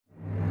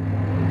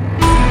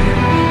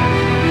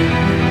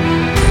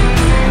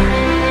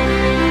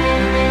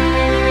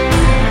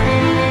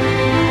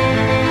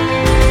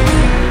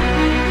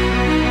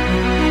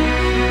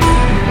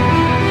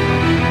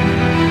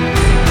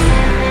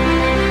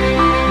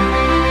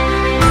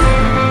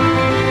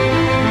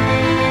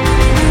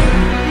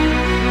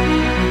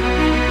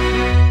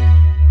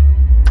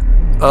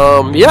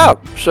Yeah.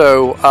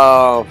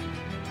 So,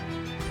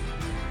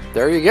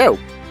 there you go.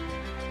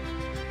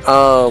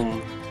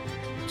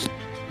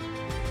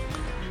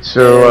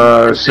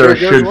 So there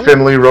should goes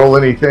Finley roll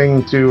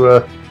anything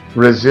to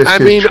resist I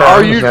his mean,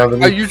 charms?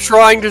 are you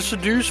trying to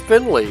seduce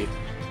Finley?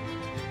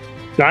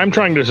 I'm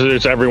trying to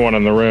seduce everyone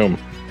in the room.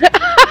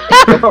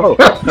 Oh.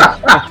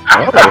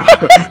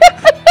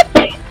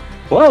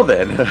 Well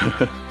then.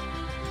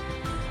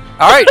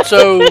 All right,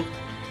 so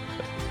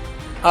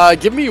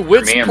give me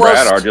wits Me and plus.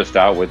 Brad are just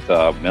out with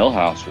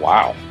Millhouse.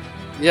 Wow.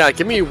 Yeah,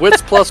 give me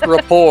wits plus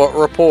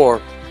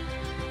rapport.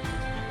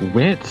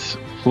 Wits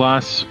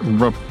plus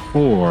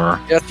rapport.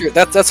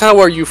 That's how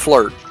well you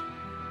flirt.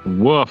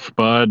 Woof,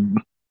 bud.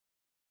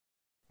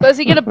 Does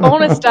he get a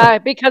bonus die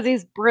because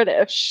he's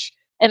British?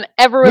 And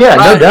everyone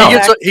No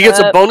doubt. He gets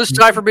a bonus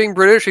die for being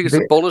British. He gets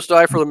a bonus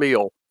die for the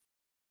meal.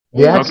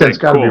 The accent's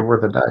got to be cool.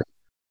 worth a die.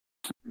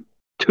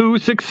 2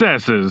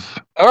 successes.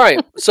 All right,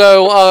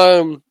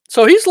 so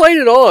he's laid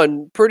it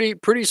on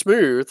pretty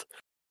smooth.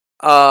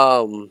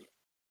 I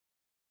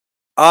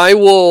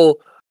will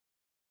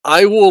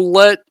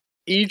let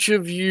each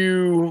of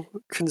you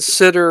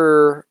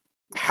consider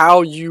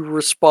how you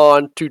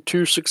respond to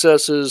 2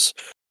 successes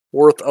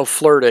worth of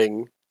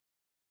flirting.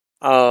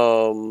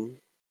 From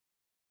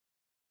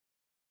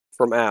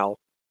Al.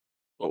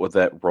 What would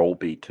that roll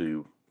be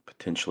to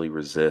potentially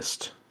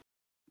resist?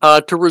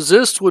 To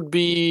resist would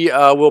be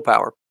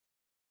willpower.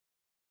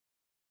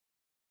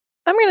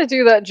 I'm going to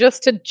do that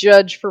just to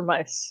judge for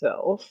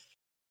myself.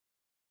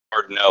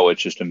 Or no,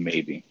 it's just a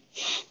maybe.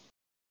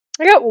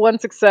 I got 1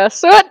 success,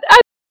 so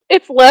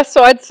it's less.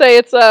 So I'd say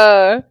it's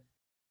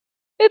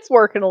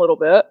working a little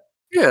bit.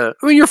 Yeah,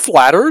 I mean you're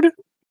flattered.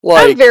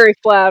 I'm very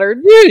flattered.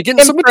 Yeah, you're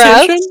getting some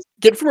Impressed. attention.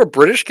 Getting from a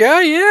British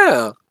guy.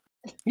 Yeah,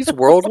 he's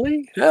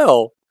worldly.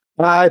 Hell,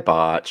 I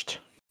botched.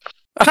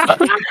 You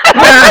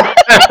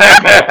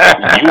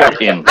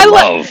are in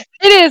love.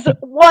 It is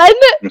 1,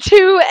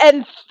 2,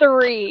 and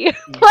 3.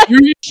 Like,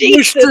 you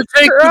Jesus should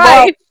take the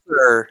Christ.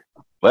 monster.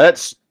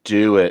 Let's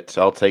do it.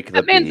 I'll take the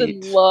That man's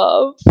beat. in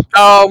love.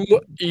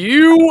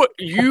 You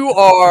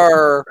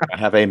are. I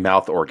have a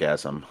mouth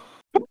orgasm.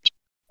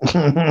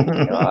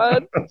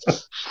 God.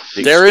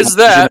 There is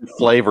that.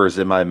 Flavors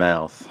in my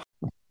mouth.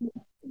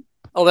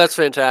 Oh, that's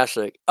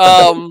fantastic.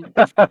 So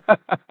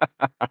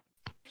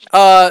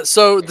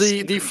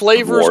the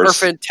flavors are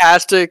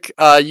fantastic.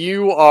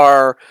 You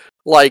are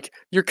like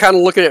you're kind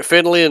of looking at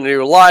Finley in a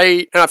new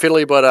light, not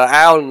Finley, but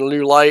Al in a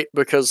new light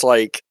because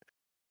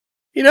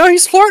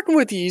he's flirting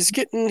with you. He's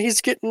getting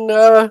his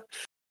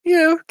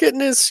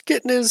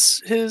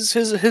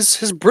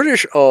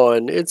British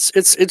on.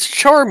 It's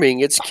charming.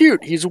 It's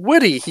cute. He's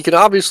witty. He can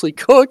obviously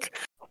cook.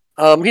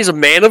 He's a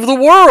man of the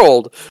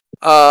world.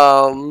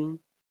 A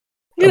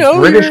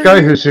British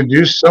guy who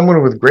seduced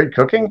someone with great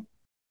cooking?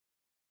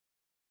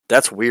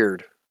 That's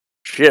weird.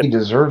 Shit. He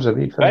deserves a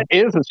beat. That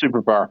is a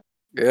superpower.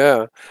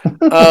 Yeah.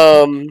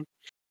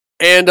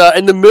 And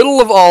in the middle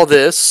of all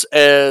this,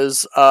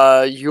 as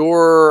you're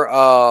Your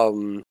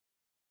all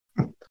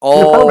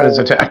apartment is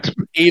attacked.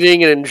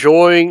 eating and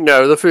enjoying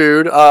the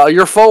food,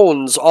 your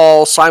phones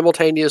all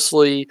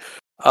simultaneously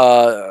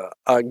go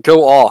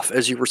off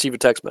as you receive a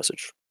text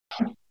message.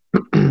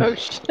 Oh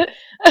shit!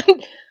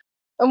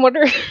 I'm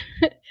wondering.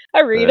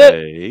 I read it.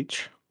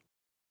 H.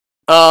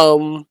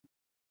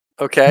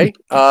 Okay.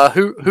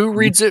 Who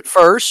reads it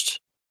first?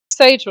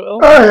 Sage will.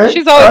 Alright,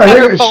 She's always got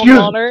her phone excuse-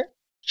 on her.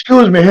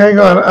 Excuse me, hang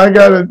on. I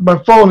got it. My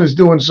phone is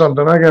doing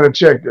something. I got to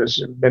check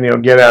this. And then he'll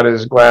get out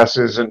his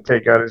glasses and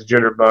take out his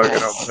jitterbug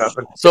and open up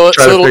and So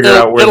try to figure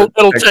out where it'll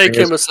the take texting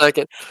him is. a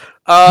second.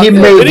 He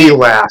may be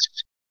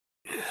last.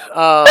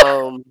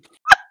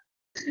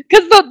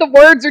 Because the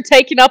words are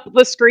taking up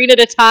the screen at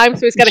a time,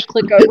 so he's got to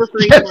click over for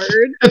each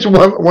word. It's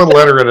one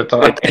letter at a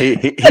time.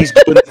 He's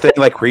doing the thing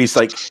like where he's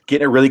like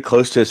getting it really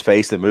close to his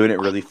face and moving it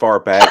really far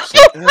back. So,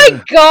 Oh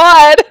my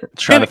god!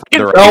 trying to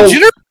find the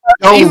Don't-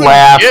 Don't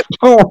laugh.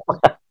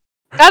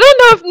 I don't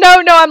know if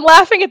no, I'm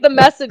laughing at the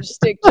message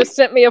stick just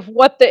sent me of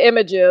what the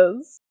image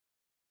is.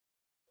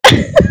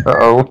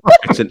 Uh-oh.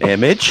 It's an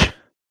image.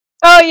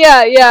 Oh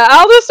yeah.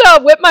 I'll just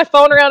whip my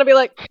phone around and be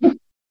like,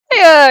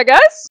 "Hey,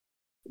 guys,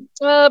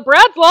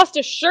 Brad's lost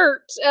his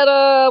shirt at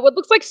what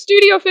looks like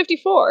Studio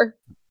 54."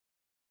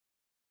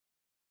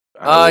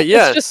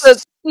 Yes. It's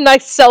just a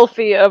nice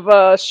selfie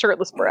of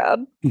shirtless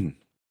Brad.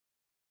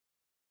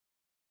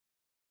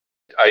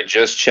 I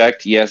just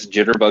checked. Yes,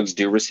 jitterbugs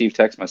do receive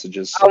text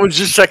messages. I was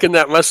just checking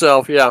that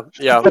myself. Yeah. And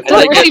Do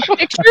they receive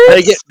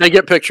pictures? they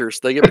get pictures.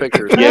 They get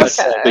pictures. Yes,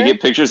 Okay. they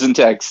get pictures and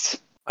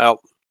text. Out.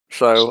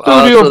 So,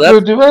 Studio so that,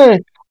 50. Hey,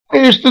 I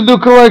used to do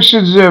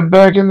collections there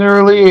back in the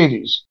early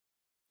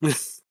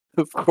 80s.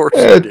 of course.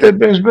 Yeah, you that did.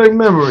 brings back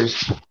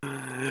memories.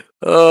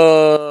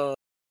 Uh,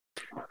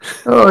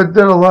 Oh, I did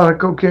a lot of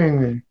cocaine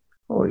there.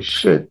 Holy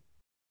shit.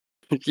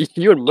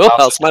 you and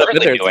Millhouse might have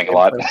been there. doing a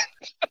lot.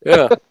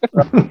 Yeah.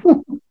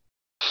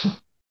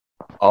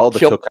 All the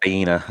Kill-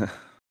 cocaine.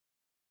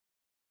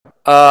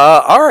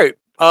 All right.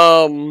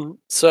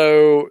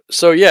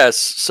 So yes.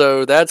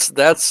 So that's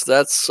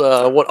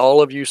what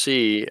all of you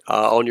see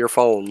on your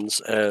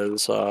phones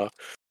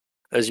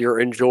as you're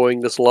enjoying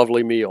this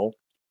lovely meal.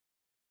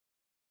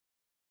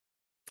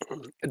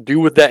 Do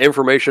with that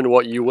information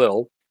what you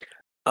will.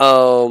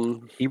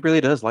 He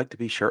really does like to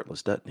be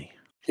shirtless, doesn't he?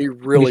 He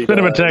really Send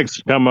him a does.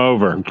 text. Come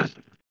over.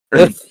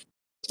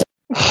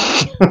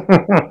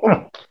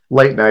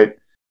 Late night.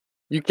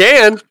 You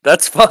can.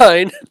 That's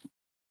fine.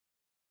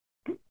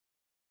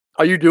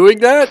 Are you doing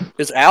that?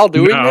 Is Al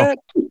doing No. that?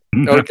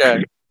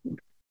 Okay.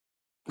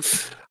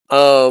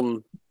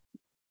 All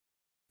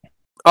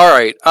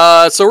right.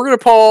 So we're gonna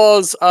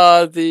pause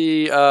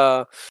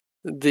the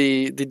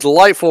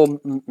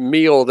delightful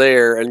meal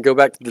there and go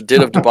back to the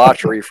den of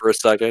debauchery for a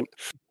second.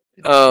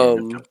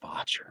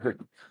 Debauchery.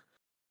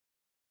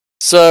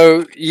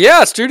 So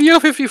yeah, Studio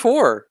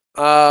 54.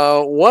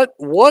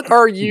 What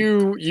are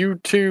you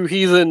two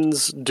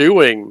heathens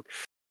doing?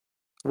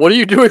 What are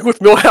you doing with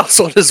Millhouse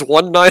on his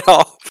one night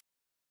off?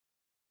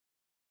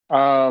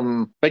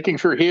 Making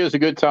sure he has a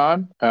good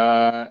time,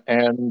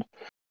 and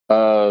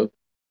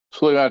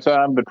splitting my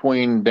time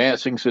between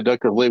dancing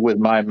seductively with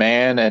my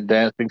man and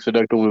dancing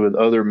seductively with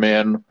other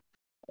men,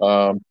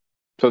 so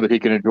that he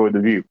can enjoy the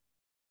view.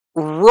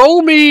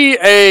 Roll me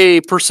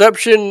a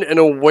perception and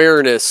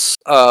awareness,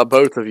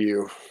 both of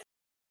you.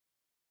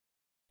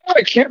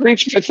 I can't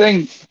reach my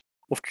thing.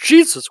 Well,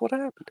 Jesus, what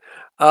happened?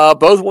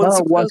 Both one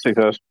success. One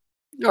success.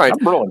 All right.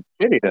 I'm rolling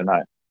shitty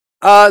tonight.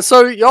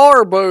 So y'all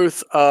are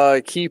both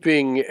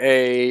keeping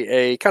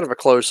a kind of a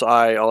close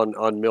eye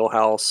on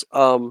Millhouse.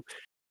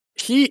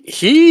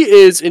 He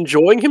is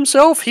enjoying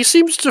himself. He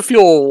seems to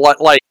feel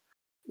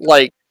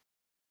like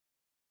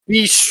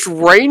he's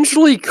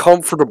strangely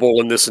comfortable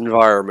in this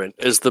environment.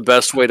 Is the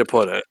best way to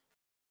put it.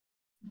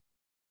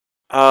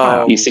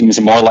 He seems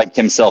more like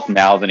himself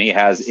now than he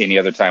has any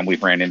other time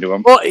we've ran into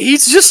him. Well,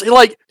 he's just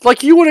like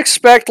you would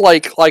expect,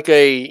 like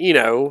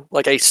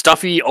a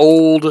stuffy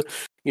old,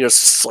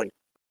 like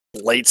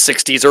late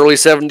 60s, early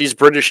 70s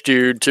British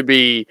dude to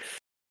be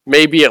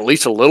maybe at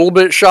least a little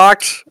bit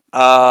shocked.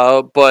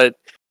 But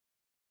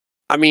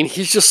I mean,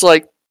 he's just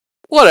like,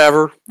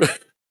 whatever. This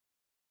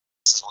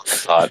is what I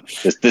thought.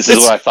 This is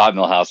what I thought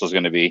Millhouse was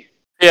going to be.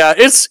 Yeah,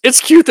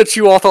 it's cute that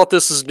you all thought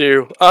this is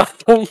new.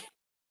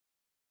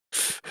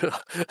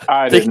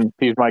 I didn't.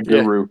 He's my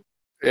guru.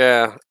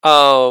 Yeah.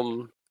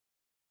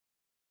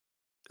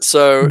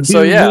 So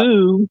yeah.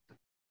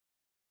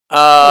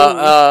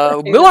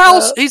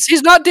 Millhouse,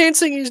 he's not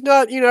dancing. He's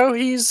not.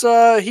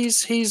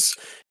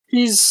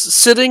 He's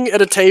sitting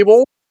at a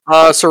table,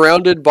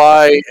 surrounded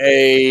by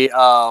a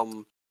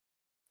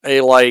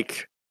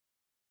like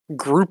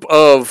group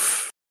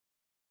of.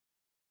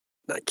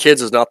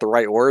 Kids is not the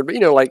right word, but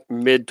like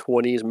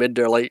mid-20s, mid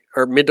to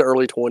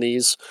early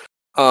 20s.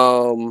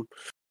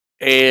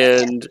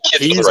 And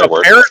he's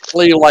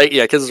apparently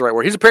kids is the right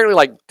word. He's apparently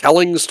like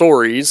telling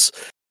stories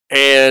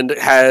and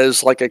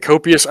has like a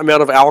copious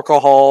amount of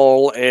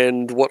alcohol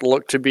and what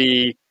look to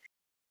be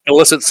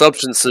illicit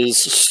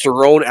substances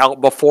thrown out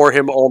before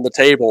him on the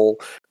table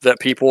that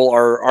people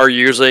are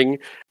using,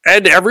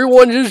 and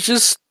everyone is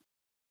just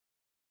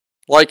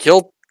like,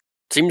 he'll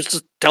seems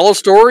to tell a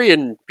story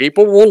and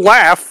people will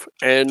laugh,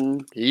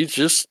 and he's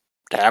just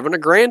having a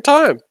grand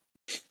time.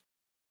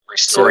 Every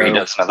story he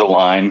does another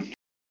line.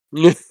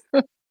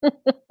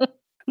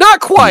 Not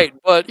quite,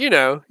 but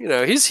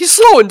he's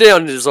slowing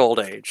down in his old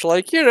age.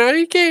 Like,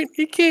 he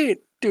can't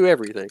do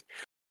everything.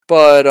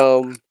 But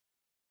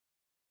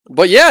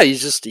yeah,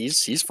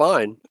 he's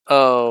fine.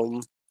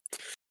 How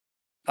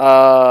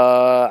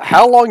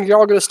long are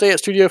y'all gonna stay at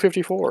Studio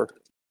 54?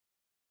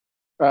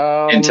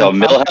 Until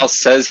Millhouse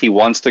says he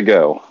wants to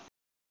go.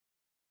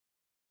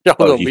 Y'all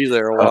gonna be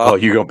there a while. Oh,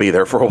 you're gonna be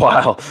there for a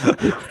while.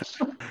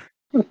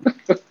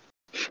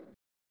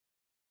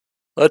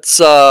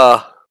 Let's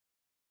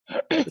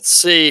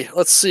see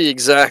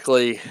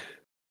exactly.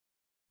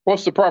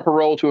 What's the proper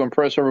role to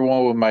impress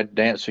everyone with my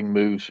dancing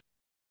moves?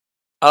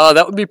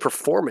 That would be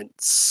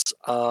performance.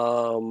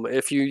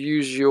 If you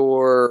use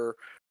your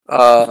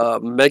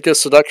mega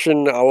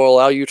seduction, I will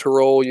allow you to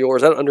roll your.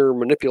 Is that under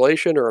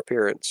manipulation or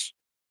appearance?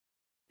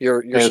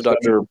 Your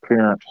seduction. Under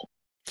appearance.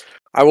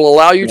 I will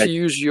allow you to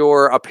use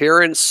your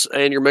appearance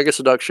and your mega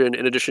seduction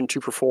in addition to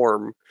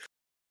perform.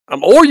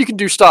 Or you can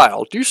do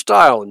style. Do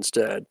style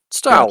instead.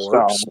 Style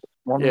works.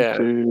 One,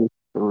 2,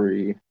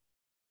 3.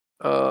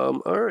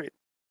 All right.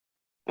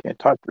 Can't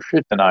type for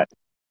shit tonight.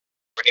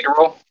 We need to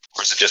roll,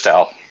 or is it just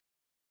Al?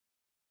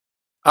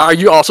 Are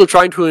you also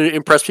trying to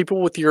impress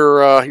people with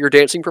your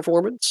dancing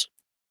performance?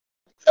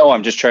 No,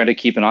 I'm just trying to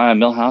keep an eye on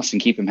Millhouse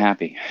and keep him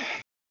happy.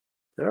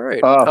 All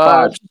right.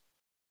 5.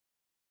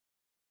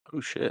 Oh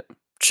shit!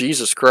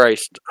 Jesus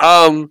Christ.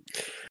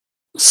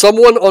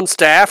 Someone on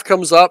staff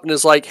comes up and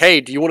is like,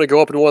 "Hey, do you want to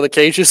go up in one of the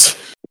cages?"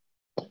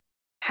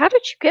 How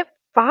did you get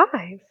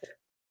 5?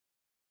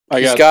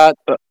 I got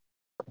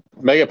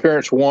mega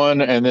appearance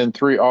 1 and then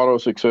 3 auto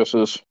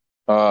successes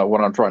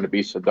when I'm trying to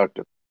be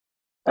seductive.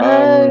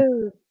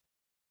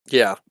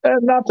 Yeah.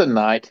 Not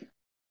tonight.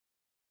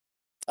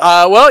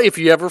 Well, if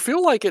you ever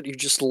feel like it, you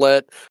just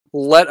let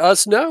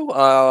us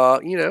know.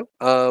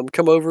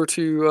 Come over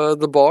to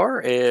the bar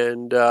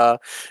and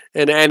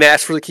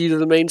ask for the key to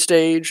the main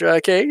stage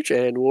cage,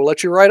 and we'll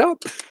let you right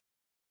up.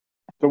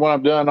 So when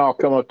I'm done, I'll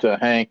come up to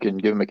Hank and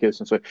give him a kiss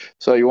and say,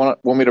 "So you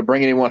want me to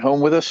bring anyone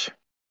home with us?"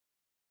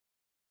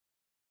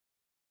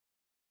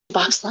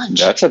 Box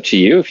lunch. That's up to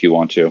you if you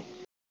want to.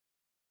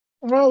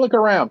 Well, look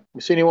around.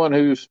 You see anyone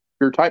who's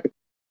your type,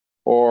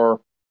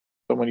 or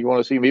someone you want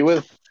to see me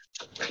with?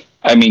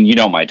 I mean, you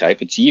know my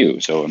type. It's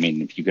you. So, I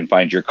mean, if you can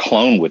find your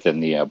clone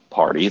within the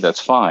party, that's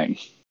fine.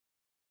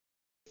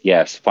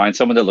 Yes, find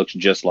someone that looks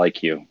just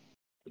like you.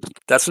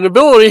 That's an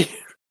ability.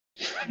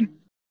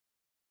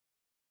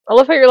 I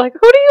love how you're like, who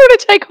do you want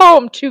to take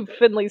home to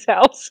Finley's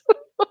house?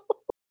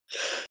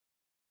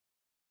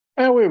 We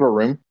have a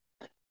room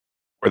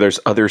where there's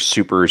other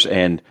supers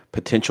and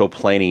potential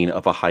planning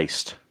of a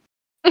heist.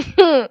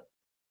 I'm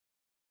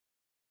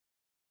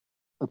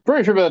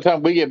pretty sure by the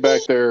time we get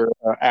back there,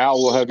 Al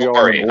will have you all.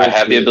 Sorry, I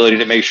have the ability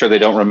to make sure they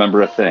don't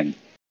remember a thing.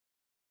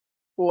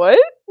 What?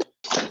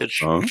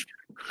 It's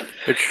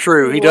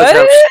true. He does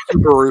have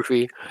super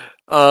roofie.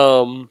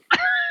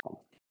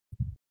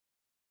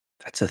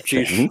 That's a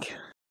thing.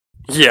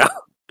 Yeah,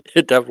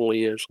 it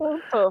definitely is.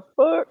 What the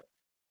fuck?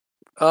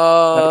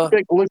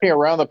 Looking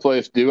around the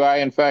place, do I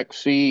in fact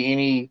see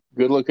any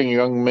good-looking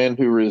young men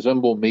who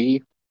resemble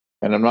me?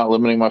 And I'm not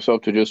limiting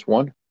myself to just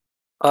one.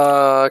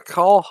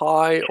 Call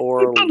high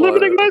or I'm not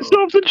limiting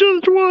myself to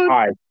just one.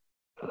 Hi.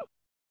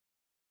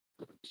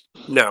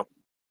 No.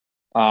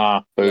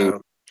 Boo.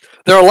 No.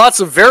 There are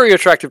lots of very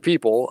attractive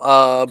people,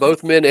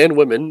 both men and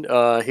women,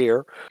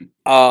 here.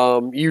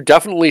 You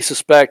definitely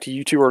suspect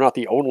you two are not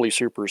the only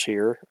supers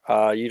here.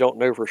 You don't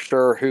know for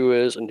sure who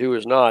is and who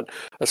is not,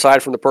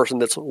 aside from the person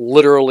that's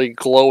literally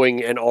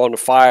glowing and on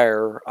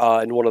fire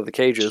in one of the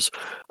cages.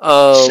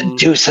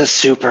 Seduce a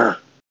super.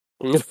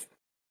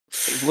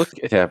 Look,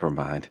 never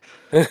mind.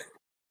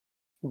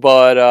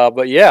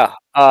 But yeah,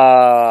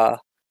 not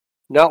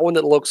one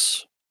that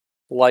looks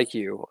like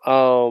you.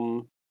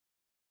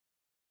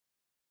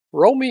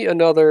 Roll me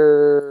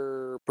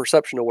another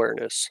perception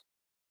awareness.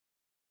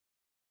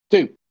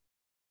 2.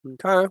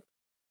 Okay.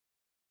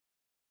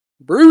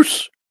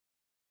 Bruce,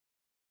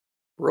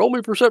 roll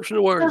me perception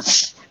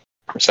awareness.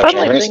 Perception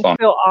Suddenly awareness. things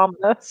feel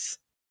ominous.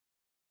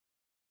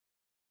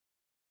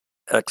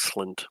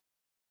 Excellent.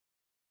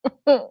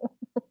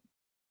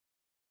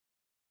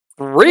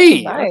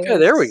 3. Nice. Okay,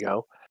 there we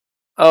go.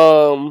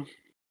 All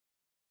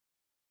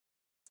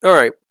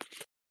right.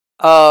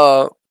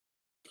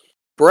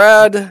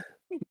 Brad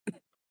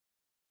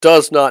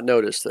does not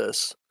notice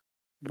this.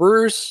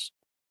 Bruce,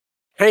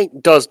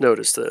 Hank does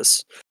notice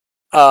this.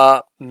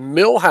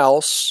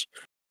 Millhouse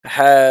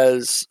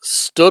has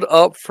stood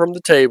up from the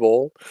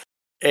table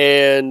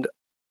and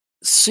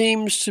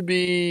seems to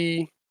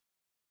be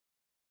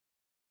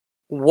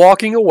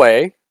walking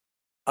away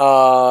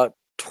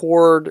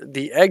toward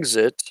the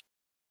exit,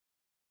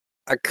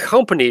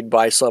 accompanied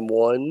by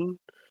someone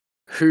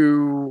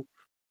who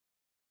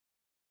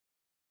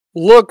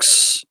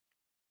looks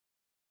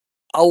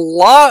a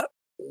lot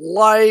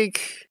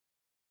like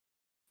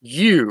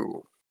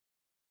you.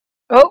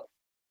 Oh,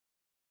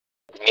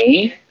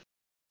 Me?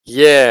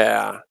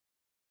 Yeah.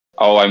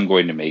 Oh, I'm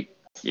going to make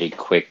a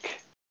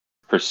quick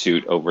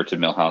pursuit over to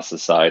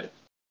Millhouse's side.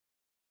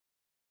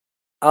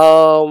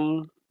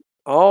 All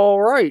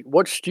right.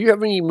 Do you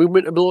have any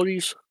movement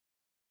abilities?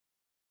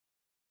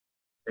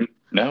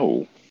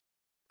 No.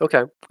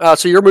 Okay.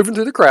 So you're moving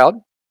through the crowd.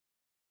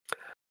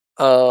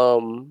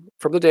 From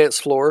the dance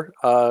floor,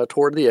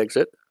 toward the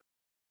exit.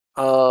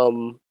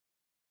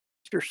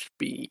 Your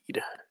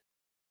speed.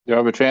 You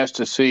have a chance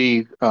to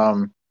see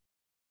him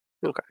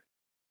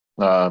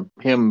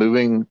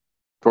moving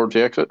towards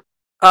the exit.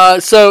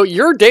 So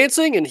you're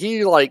dancing, and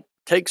he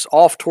takes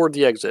off toward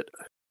the exit.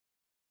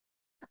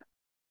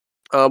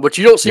 But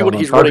you don't see what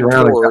he's running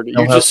toward.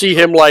 You just see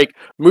him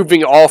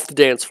moving off the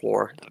dance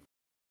floor.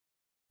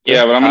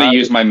 Yeah, but I'm going to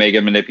use my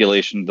mega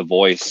manipulation of the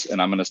voice,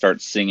 and I'm going to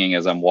start singing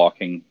as I'm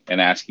walking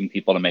and asking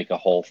people to make a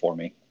hole for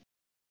me.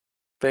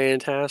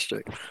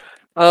 Fantastic.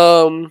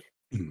 Roll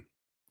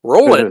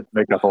it.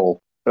 Make a hole.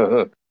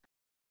 What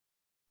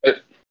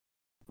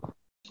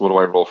do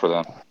I roll for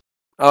that?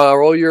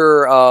 Roll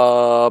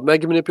your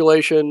mega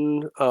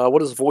manipulation. What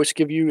does voice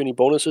give you? Any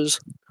bonuses?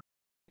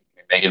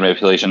 Mega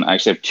manipulation. I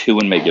actually have 2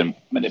 in mega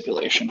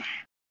manipulation.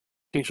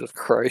 Jesus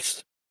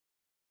Christ.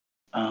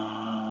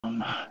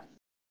 I'm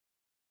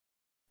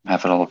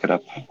having to look it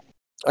up.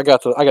 I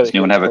got it. Does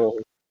anyone have it?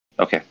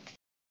 Okay.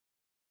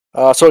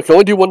 So it can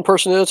only do one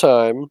person at a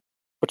time,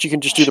 but you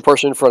can just do the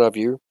person in front of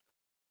you.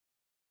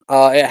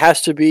 It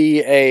has to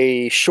be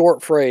a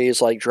short phrase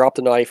like drop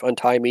the knife,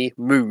 untie me,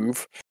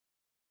 move.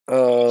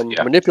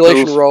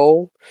 Manipulation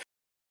roll.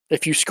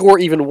 If you score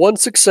even one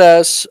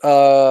success,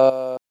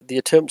 the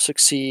attempt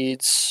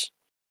succeeds.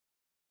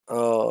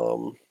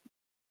 They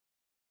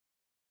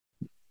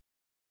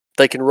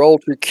can roll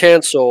to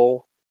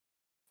cancel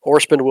or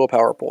spend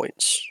willpower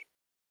points.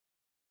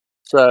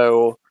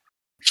 So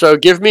So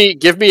give me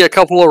a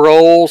couple of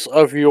rolls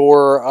of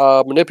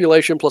your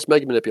manipulation plus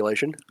mega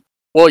manipulation.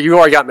 Well, you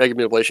already got mega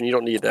manipulation. You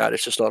don't need that.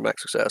 It's just automatic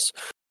success.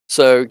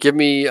 So give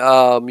me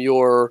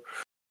your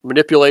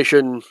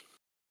manipulation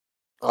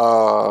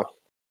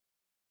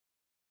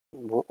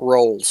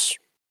rolls.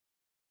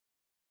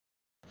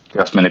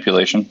 Just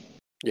manipulation.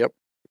 Yep.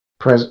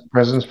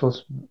 Presence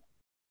plus.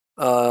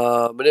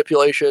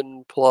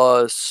 Manipulation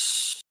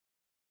plus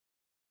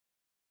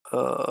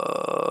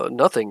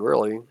nothing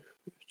really.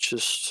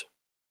 Just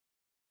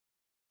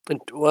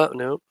well,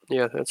 no,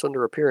 yeah, that's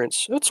under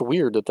appearance. That's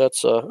weird.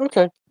 That's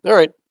okay. All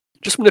right,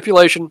 just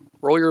manipulation.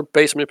 Roll your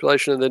base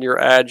manipulation, and then you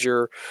add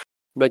your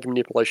mega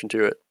manipulation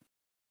to it.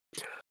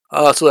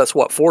 So that's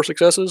what, 4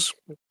 successes?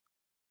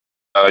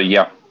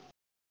 Yeah.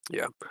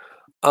 Yeah.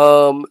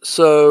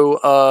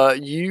 So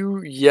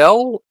you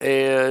yell,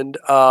 and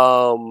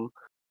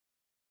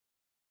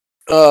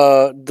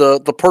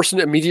the person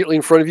immediately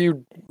in front of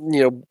you,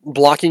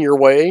 blocking your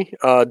way,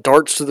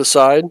 darts to the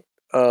side,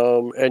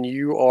 and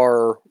you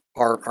are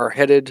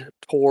headed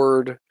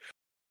toward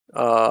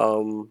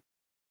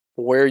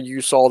where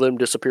you saw them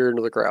disappear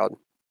into the crowd.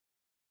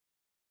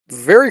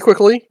 Very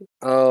quickly,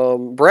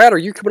 Brad, are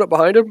you coming up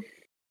behind him?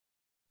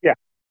 Yeah.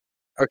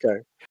 Okay.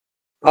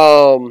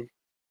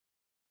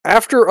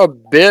 After a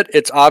bit,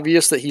 it's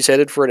obvious that he's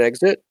headed for an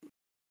exit,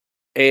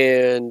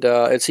 and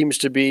it seems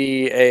to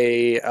be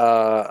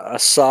a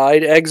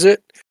side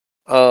exit.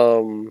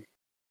 There's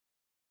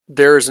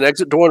an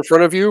exit door in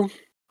front of you.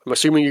 I'm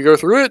assuming you go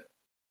through it?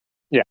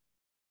 Yeah.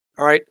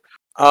 All right.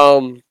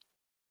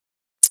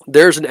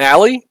 There's an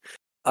alley.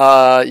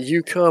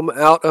 You come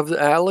out of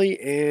the alley,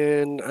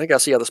 and I gotta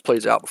see how this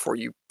plays out before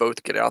you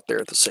both get out there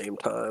at the same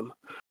time.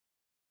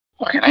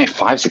 Okay, I have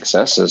 5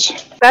 successes.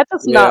 That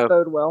does Yeah. not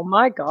bode well.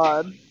 My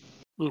God.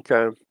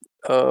 Okay.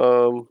 It's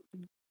a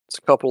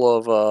couple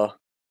of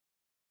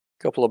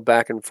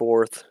back and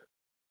forth. Is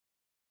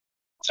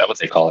that what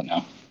they call it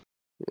now?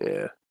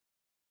 Yeah.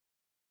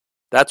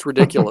 That's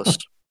ridiculous.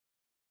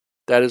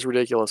 That is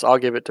ridiculous. I'll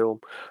give it to him.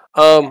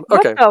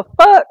 Okay. What the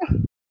fuck?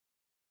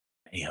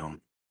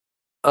 Damn.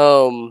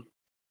 The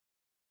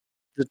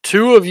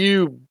two of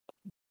you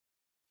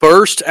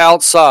burst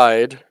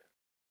outside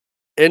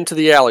into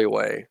the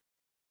alleyway.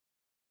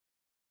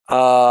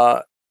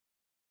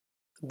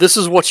 This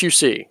is what you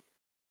see.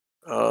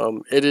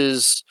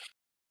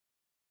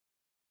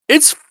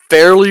 It's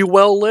fairly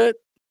well lit.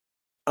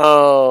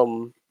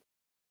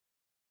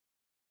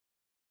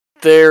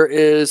 There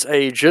is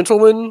a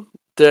gentleman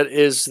that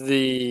is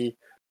the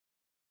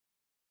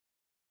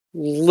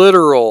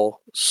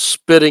literal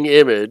spitting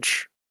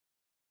image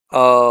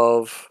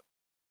of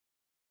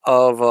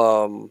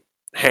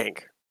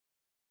Hank.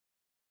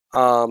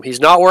 He's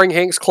not wearing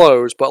Hank's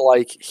clothes, but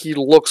he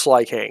looks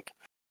like Hank.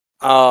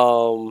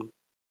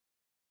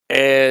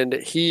 And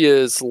he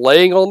is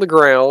laying on the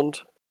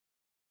ground,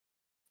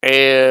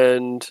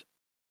 and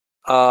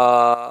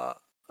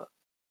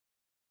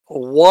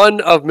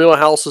one of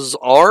Millhouse's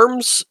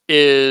arms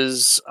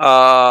is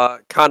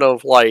kind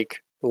of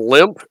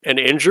limp and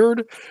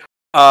injured.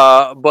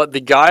 But the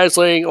guy is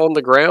laying on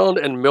the ground,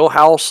 and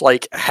Millhouse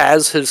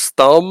has his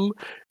thumb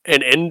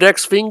and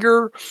index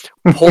finger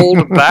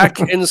pulled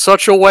back in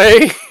such a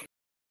way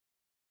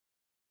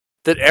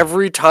that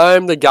every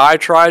time the guy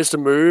tries to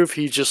move,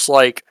 he just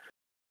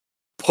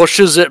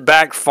pushes it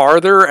back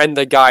farther, and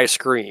the guy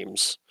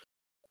screams.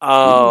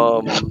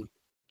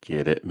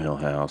 Get it,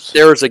 Millhouse.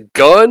 There's a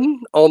gun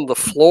on the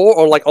floor,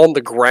 or on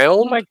the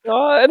ground. Oh my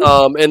God.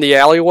 In the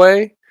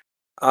alleyway.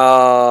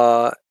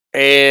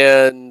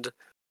 And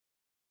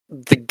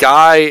the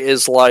guy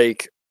is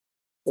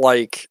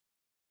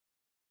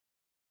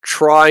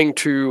trying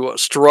to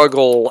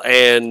struggle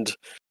and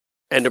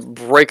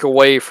break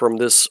away from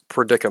this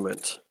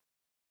predicament.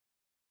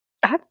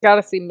 I've got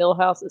to see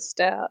Millhouse's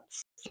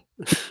stats.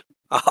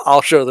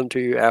 I'll show them to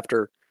you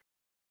after.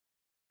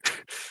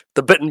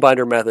 The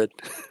Bittenbinder method.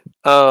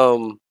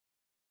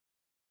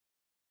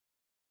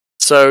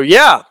 So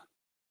yeah.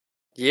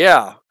 You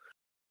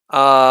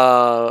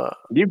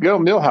go,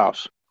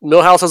 Millhouse.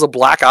 Millhouse has a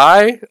black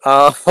eye.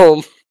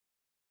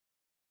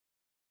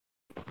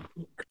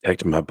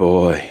 Protect my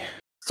boy.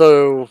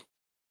 So,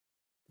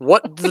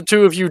 what do the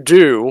two of you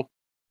do?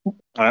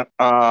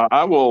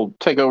 I will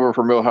take over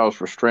for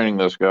Millhouse restraining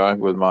this guy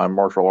with my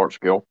martial arts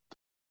skill,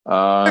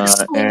 and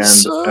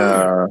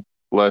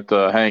let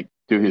Hank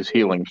do his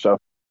healing stuff.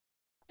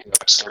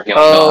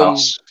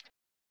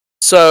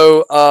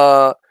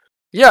 So,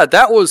 yeah,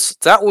 that was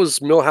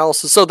Millhouse.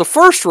 So the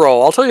first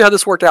roll, I'll tell you how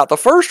this worked out. The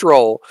first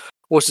roll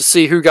was to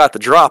see who got the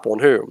drop on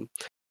whom.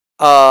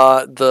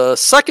 The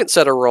second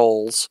set of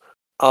rolls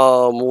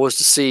was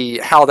to see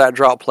how that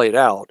drop played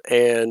out,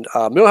 and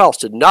Millhouse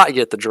did not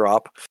get the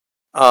drop.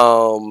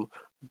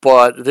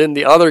 But then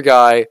the other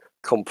guy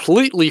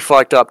completely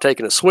fucked up,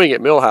 taking a swing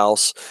at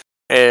Millhouse,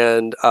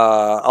 and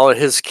on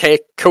his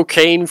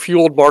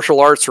cocaine-fueled martial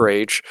arts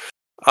rage,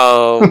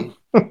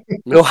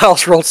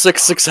 Millhouse rolled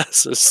 6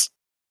 successes.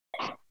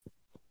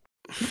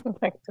 Oh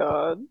my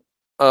God.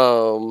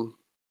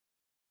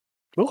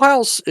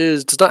 Millhouse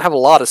does not have a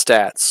lot of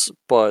stats,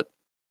 but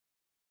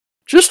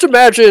just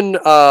imagine,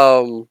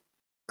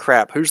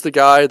 crap, who's the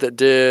guy that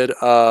did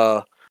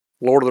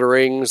Lord of the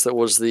Rings that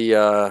was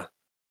the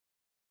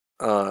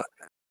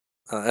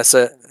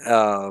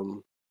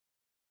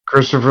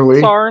Christopher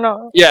Lee?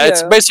 Sarna. yeah,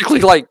 it's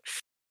basically like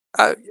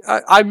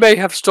I may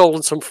have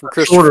stolen some from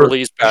Christopher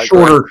Lee's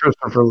background. Shorter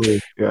Christopher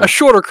Lee. Yeah. A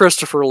shorter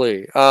Christopher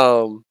Lee.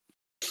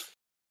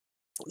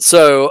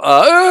 So,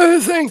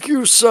 thank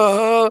you,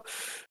 sir.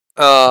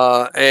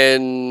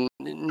 And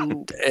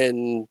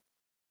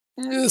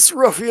this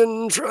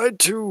ruffian tried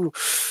to,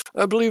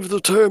 I believe the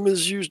term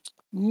is used,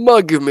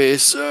 mug me,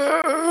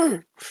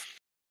 sir.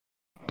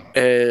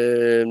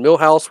 And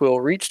Millhouse will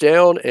reach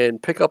down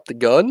and pick up the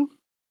gun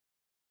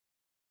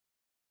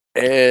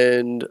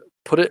and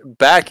put it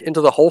back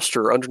into the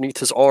holster underneath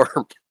his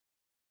arm.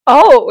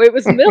 Oh, it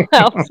was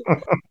Millhouse.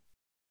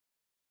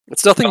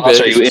 It's nothing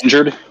Millhouse, big. are you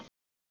injured?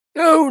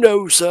 Oh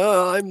no,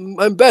 sir.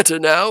 I'm better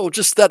now.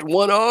 Just that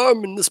one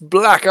arm and this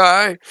black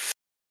eye.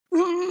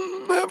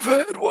 I've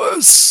had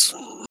worse.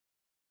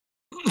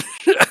 Would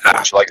you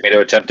like me to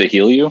attempt to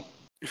heal you?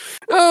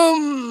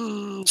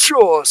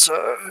 Sure,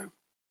 sir.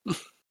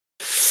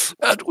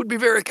 That would be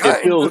very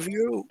kind of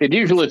you. It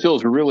usually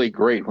feels really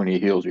great when he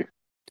heals you.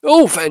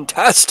 Oh,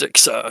 fantastic,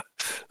 sir.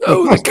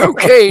 Oh, the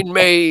cocaine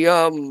may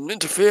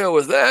interfere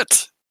with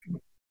that.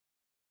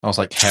 I was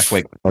like halfway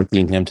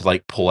expecting him to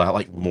like pull out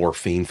like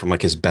morphine from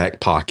like his back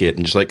pocket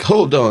and just like,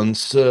 hold on,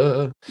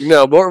 sir.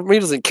 No, he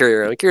doesn't carry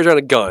around. He carries around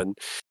a gun.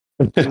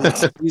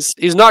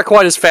 He's not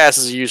quite as fast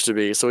as he used to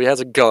be, so he has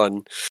a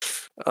gun.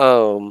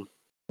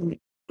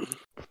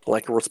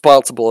 Like a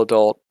responsible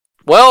adult.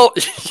 Well,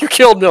 you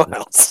killed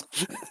Millhouse.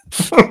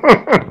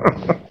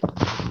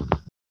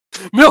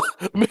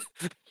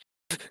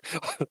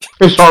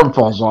 His arm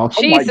falls off.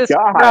 Jesus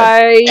God.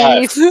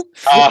 Christ.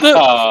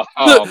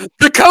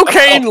 The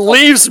cocaine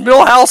leaves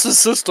Millhouse's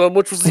system,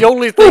 which was the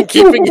only thing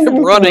keeping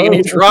him running, and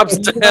he drops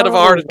dead of a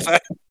heart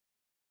attack.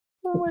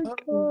 Oh my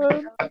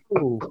god.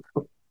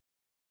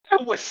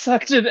 That was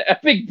such an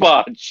epic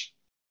botch.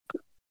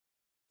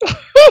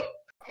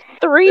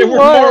 3 There were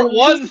more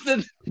ones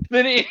than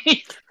any.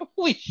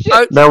 Holy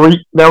shit. Now, are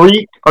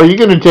you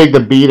going to take the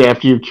beat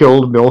after you've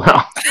killed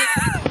Millhouse?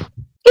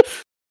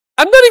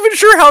 I'm not even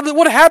sure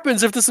what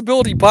happens if this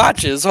ability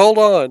botches. Hold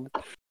on.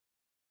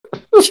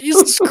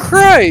 Jesus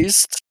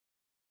Christ.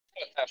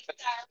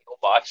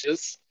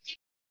 Botches.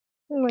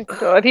 Oh my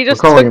god, he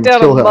just We're calling took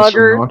him down a Killhouse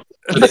mugger,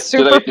 from a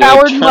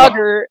superpowered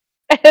mugger,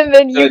 and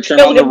then you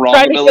killed him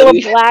trying to kill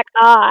a black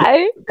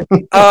eye.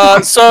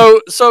 So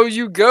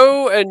you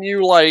go and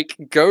you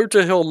go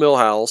to Hill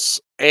Millhouse,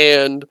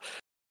 and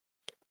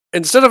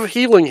instead of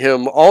healing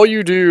him, all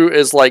you do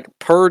is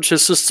purge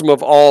his system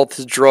of all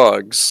his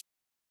drugs.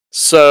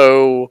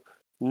 So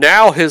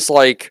now his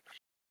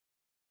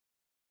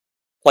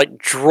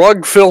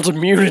drug-filled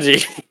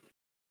immunity.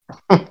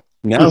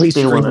 Now he's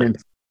feeling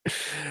it.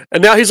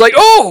 And now he's like,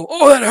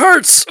 oh, that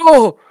hurts.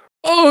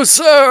 Oh,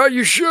 sir, are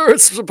you sure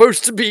it's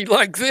supposed to be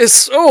like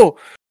this? Oh,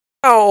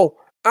 ow,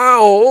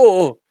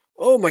 oh,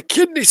 my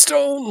kidney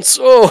stones.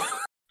 Oh.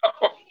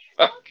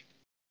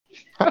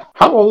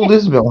 How old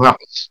is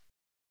Millhouse?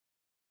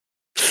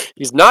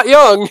 He's not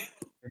young.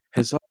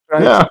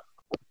 Yeah.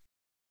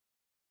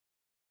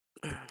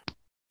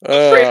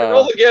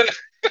 Roll again.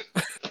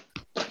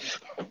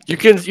 You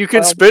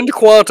can spend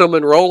quantum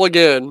and roll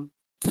again.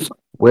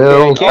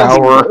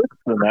 Willpower.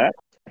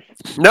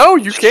 No,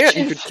 you can't.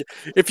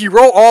 If you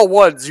roll all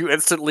ones, you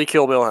instantly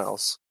kill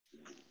Millhouse.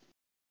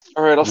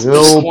 All right, I'll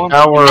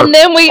Willpower. And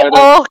then we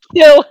all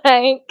kill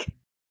Hank.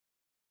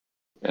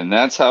 And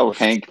that's how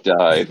Hank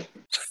died.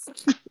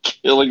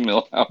 Killing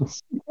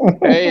Millhouse.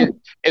 Hey,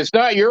 it's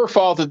not your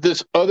fault that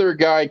this other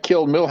guy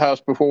killed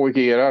Millhouse before we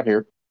could get out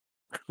here.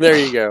 There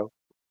you go.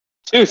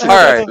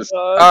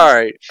 All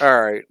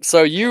right.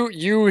 So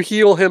you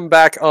heal him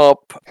back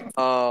up.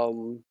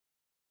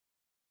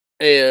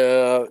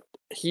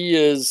 He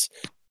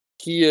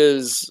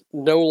is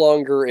no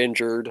longer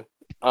injured.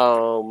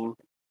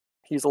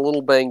 He's a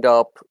little banged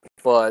up,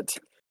 but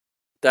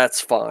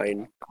that's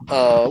fine.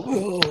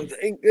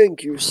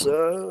 Thank you,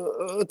 sir.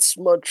 It's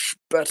much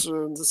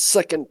better the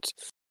second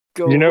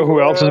go. You know who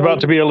else is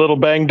about to be a little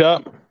banged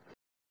up?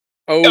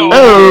 Oh,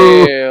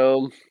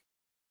 damn.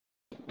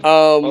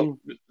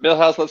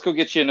 Millhouse, let's go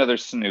get you another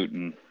snoot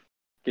and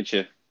get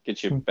you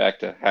back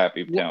to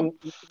happy town.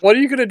 What are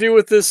you gonna do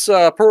with this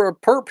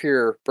perp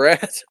here,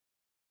 Brad?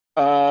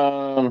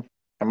 Am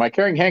I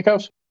carrying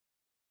handcuffs?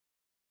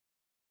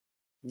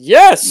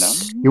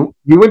 Yes. No.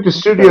 You went to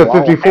Studio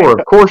 54.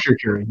 Of course you're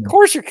carrying him. Of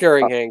course you're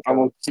carrying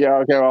handcuffs. Yeah,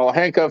 okay. Well, I'll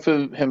handcuff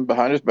him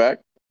behind his back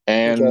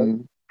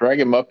and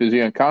drag him up. Is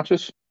he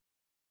unconscious?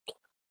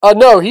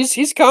 No,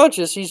 he's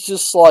conscious. He's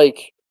just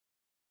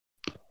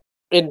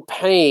in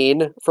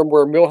pain from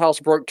where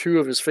Millhouse broke 2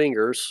 of his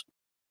fingers.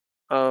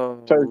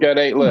 So he's got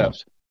 8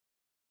 left.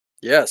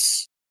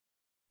 Yes.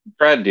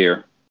 Brad,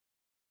 dear,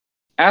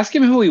 ask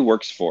him who he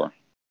works for.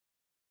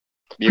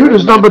 Who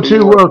does number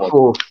 2 work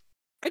for?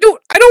 I don't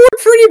work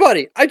for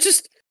anybody. I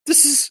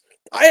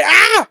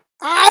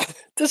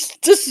This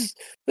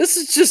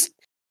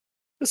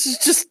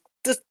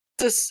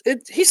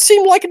he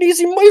seemed like an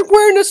easy. He's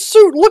wearing a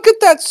suit. Look at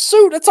that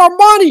suit. It's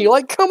Armani.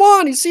 Like, come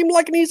on. He seemed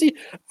like an easy.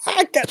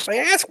 I got my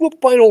ass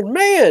whooped by an old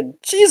man.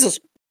 Jesus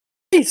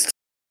Christ.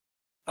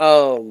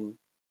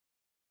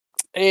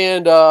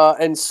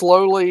 And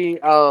slowly,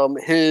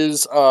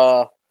 his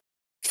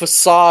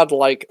facade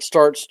like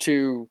starts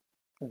to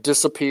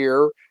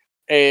disappear,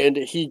 and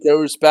he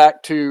goes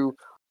back to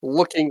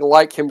looking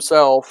like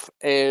himself.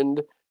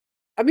 And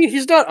I mean,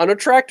 he's not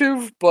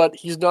unattractive, but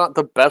he's not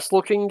the best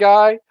looking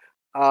guy.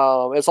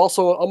 It's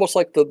also almost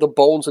like the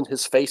bones in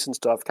his face and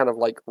stuff kind of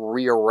like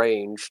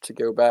rearranged to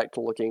go back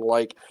to looking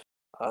like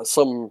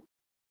some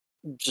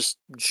just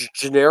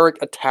generic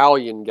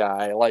Italian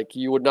guy, like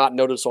you would not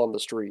notice on the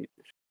street.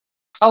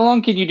 How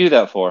long can you do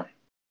that for?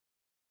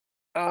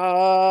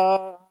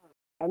 I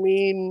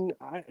mean,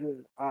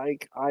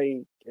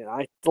 the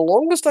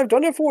longest I've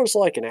done it for is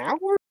like an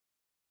hour.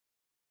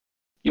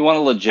 You want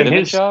a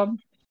legitimate job?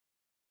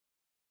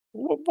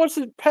 What's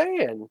it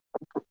paying?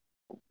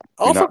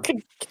 Also,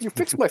 can you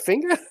fix my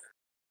finger?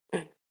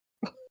 Do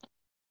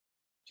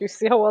you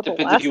see how well the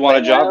Depends last if you want a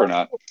thing job or was?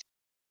 not.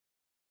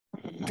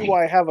 Do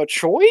I have a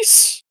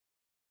choice?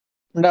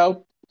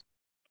 No.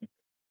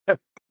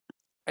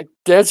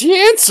 That's the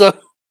answer.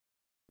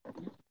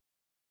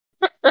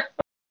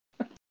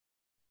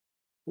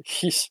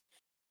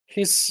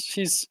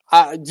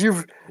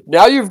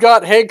 You've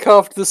got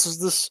handcuffed. This is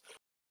this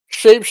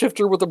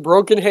shapeshifter with a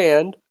broken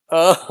hand.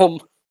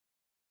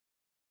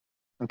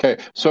 Okay,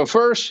 so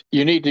first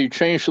you need to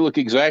change to look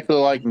exactly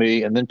like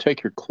me, and then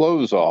take your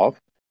clothes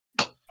off.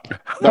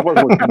 That was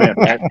what you meant,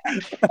 right?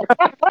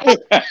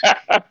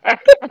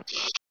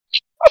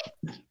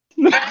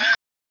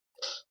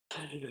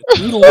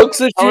 He looks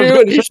at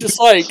you and he's just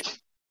like,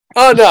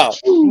 "Oh no,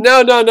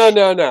 no, no, no,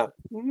 no, no,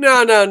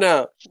 no, no,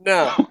 no,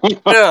 no,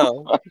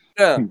 no,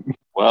 no."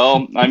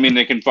 Well, I mean,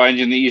 they can find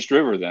you in the East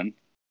River then.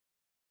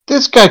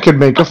 This guy could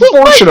make a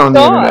fortune on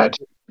the internet.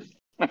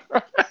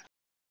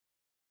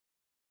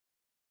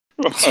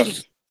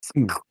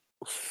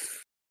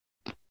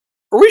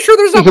 Are we sure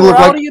there's no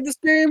morality in this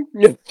game?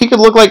 Yeah. He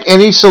could look like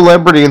any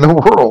celebrity in the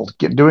world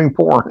doing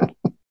porn.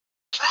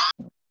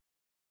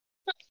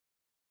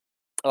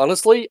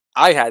 Honestly,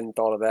 I hadn't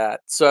thought of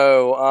that.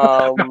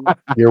 So,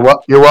 You're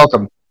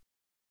welcome.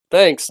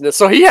 Thanks.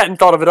 So he hadn't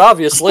thought of it,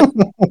 obviously.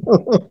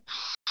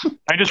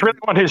 I just really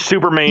want his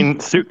super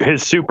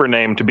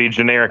name to be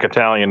generic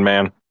Italian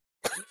man.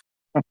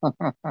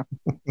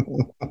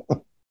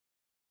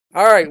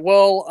 All right.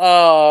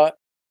 Well,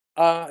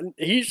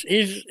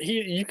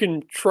 you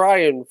can try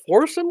and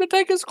force him to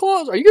take his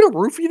clothes. Are you gonna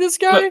roofie this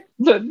guy?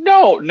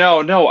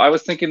 No. I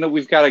was thinking that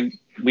we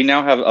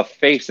now have a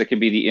face that can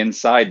be the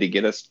inside to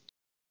get us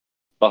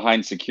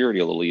behind security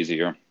a little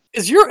easier.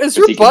 Is your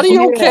buddy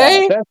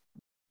okay?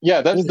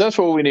 That's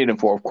what we need him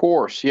for. Of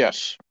course,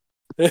 yes.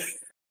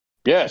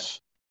 Yes.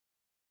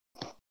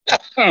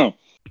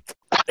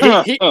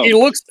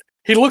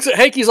 He looks at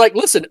Hank. He's like,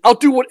 "Listen, I'll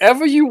do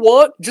whatever you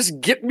want.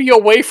 Just get me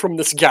away from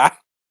this guy."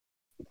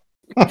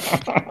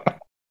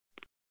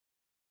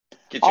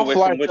 Get you away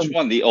from which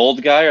one? The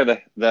old guy or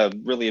the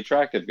really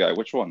attractive guy?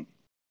 Which one?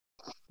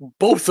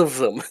 Both of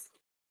them.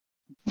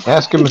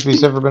 Ask him if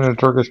he's ever been in a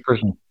Turkish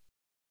prison.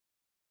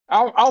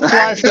 I'll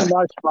flash him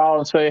my smile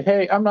and say,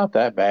 "Hey, I'm not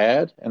that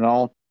bad." And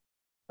I'll.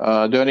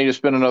 Do I need to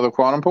spend another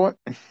quantum point?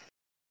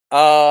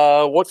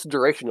 What's the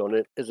duration on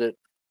it? Is it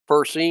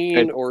per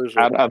scene or is it?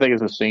 I think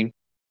it's a scene.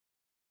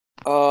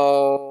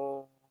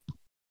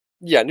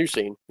 Yeah, new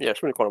scene. Yeah,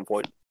 spend a quantum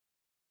point.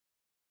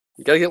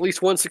 You gotta get at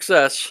least one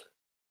success.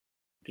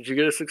 Did you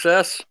get a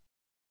success?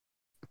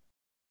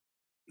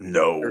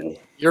 No.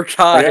 You're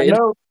tied.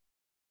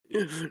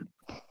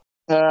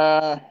 Well,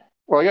 I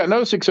got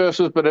no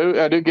successes, but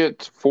I do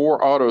get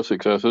 4 auto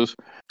successes.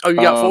 Oh, you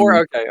got 4?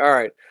 Okay, all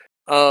right.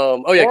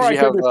 Oh yeah, because you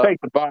have. Just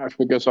take the box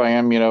because I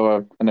am,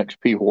 an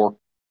XP whore.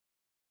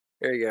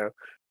 There you go.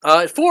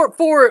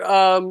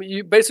 For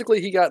you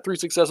basically he got 3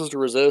 successes to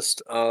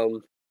resist.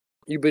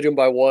 You beat him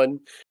by 1.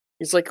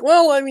 He's like,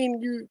 well, I mean,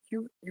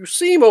 you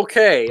seem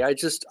okay. I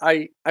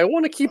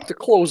want to keep the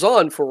clothes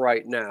on for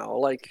right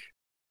now.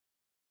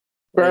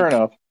 Fair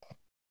enough.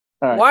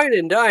 Right. Wine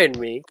and dine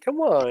me. Come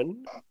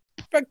on,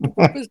 respectable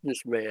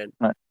businessman.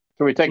 Right.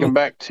 So we take him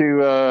back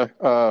to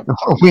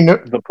we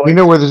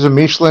know where there's a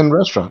Michelin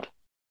restaurant.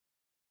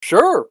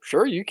 Sure,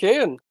 you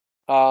can.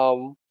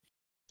 I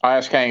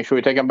asked Hank, should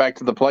we take him back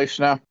to the place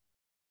now?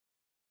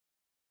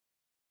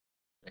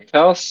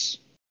 House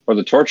or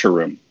the torture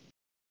room?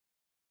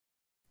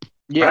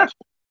 Yes.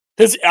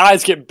 His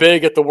eyes get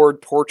big at the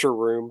word torture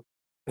room.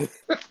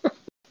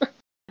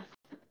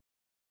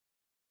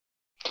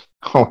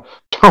 Oh,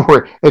 don't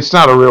worry. It's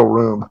not a real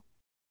room.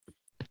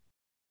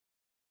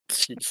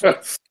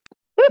 Jesus.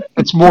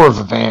 It's more of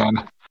a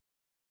van.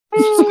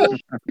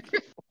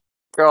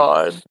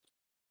 God.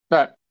 All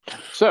right.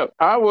 So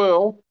I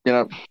will,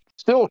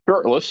 still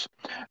shirtless,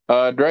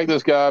 drag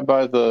this guy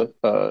by the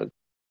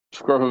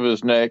scruff of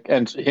his neck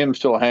and him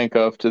still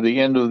handcuffed to the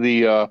end of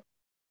the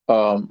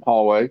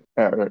hallway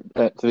to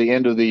the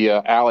end of the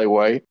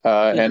alleyway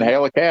and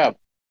hail a cab.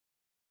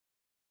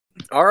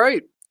 All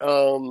right.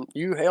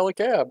 You hail a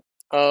cab.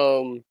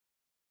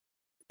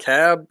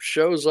 Cab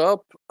shows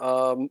up.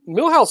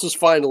 Millhouse is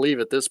fine to leave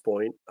at this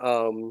point.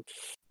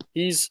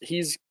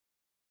 He's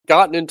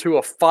gotten into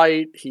a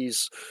fight.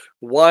 He's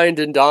wined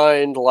and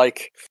dined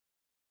like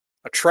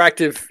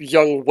attractive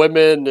young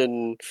women,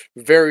 and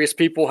various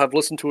people have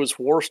listened to his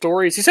war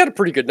stories. He's had a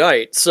pretty good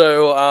night.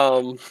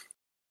 So,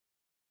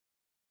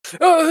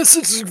 this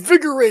is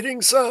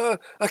invigorating, sir.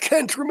 I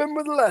can't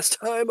remember the last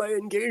time I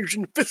engaged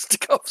in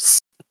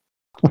fisticuffs.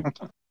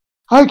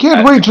 I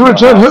can't wait to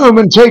return home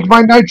and take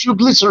my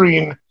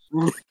nitroglycerine.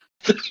 Oh,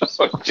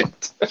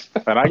 shit.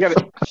 And I got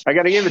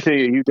to give it to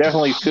you. You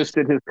definitely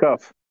fisted his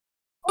cuff.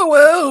 Oh,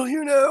 well,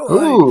 you know,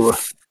 Ooh. I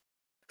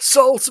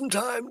saw some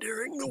time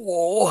during the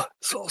war.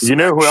 You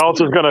know who else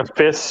is going to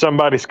fist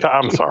somebody's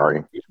I'm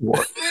sorry.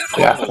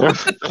 Yeah.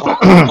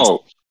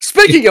 Oh,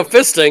 Speaking of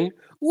fisting,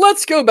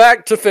 let's go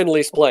back to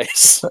Finley's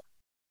place.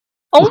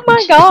 Oh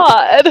my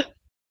god!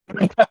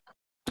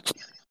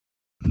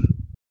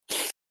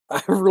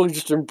 I really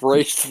just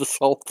embraced this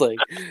whole thing.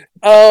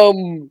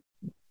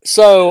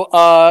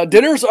 So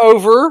dinner's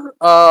over.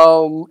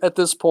 At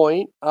this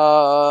point,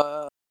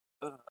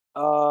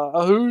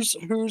 who's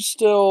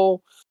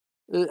still?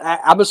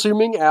 I'm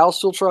assuming Al's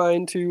still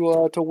trying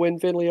to win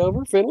Finley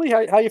over. Finley,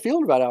 how you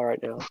feeling about Al right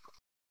now?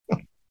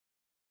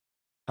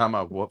 How am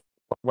I?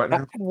 What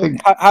now?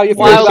 How you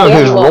feeling Based about on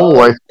his Al?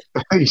 role, I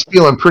think he's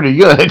feeling pretty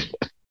good.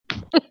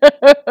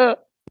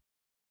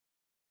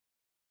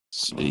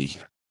 See.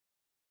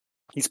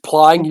 He's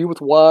plying you with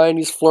wine.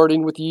 He's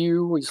flirting with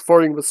you. He's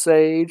flirting with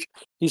Sage.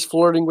 He's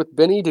flirting with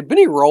Benny. Did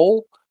Benny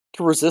roll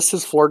to resist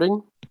his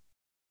flirting?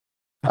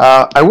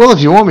 I will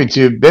if you want me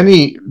to.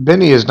 Benny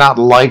is not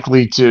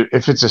likely to.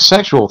 If it's a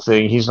sexual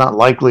thing, he's not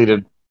likely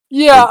to.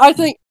 Yeah, I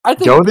think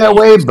go that Benny's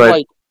way, just but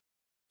like,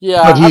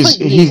 yeah, but I think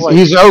Benny's like,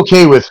 he's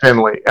okay with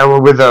Finley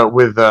with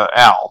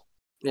Al.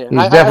 yeah,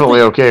 He's definitely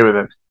okay with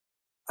it.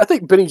 I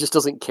think Benny just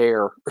doesn't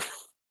care.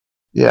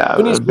 Yeah,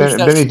 Benny's reached that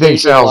Benny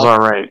thinks stage of Al's life.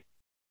 all right.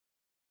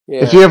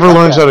 Yeah, If he ever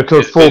learns okay. how to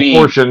cook full Benny-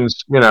 portions,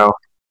 you know.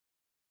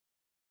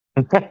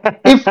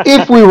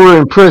 If we were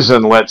in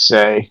prison, let's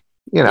say,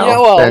 you know, Yeah,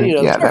 well, then you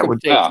know, yeah, that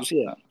would circumstances,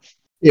 yeah.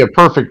 be a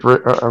perfect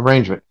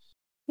arrangement.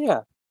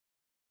 Yeah.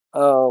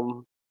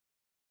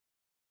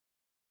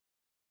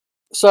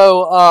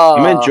 So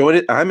I'm enjoying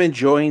it. I'm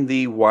enjoying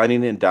the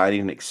whining and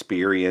dining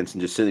experience,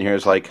 and just sitting here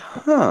is like,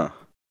 huh.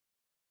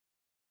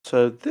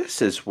 So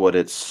this is what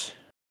it's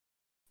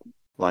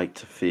like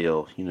to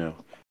feel, you know,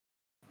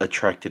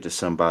 attracted to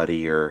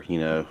somebody, or you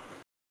know,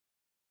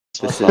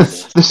 this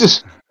is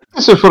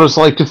This is what it's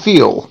like to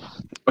feel.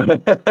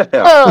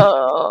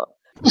 Oh.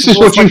 This is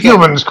what you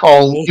humans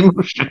call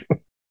emotion.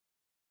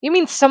 You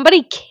mean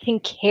somebody can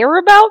care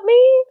about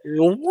me?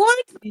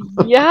 What?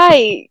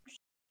 Yikes.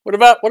 What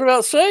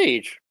about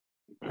Sage?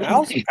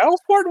 Al's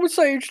flirting with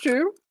Sage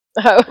too,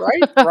 Oh.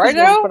 right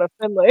now,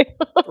 Finley.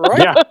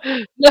 right?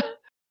 Yeah.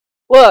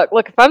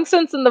 Look, if I'm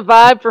sensing the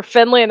vibe for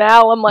Finley and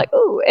Al, I'm like,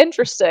 ooh,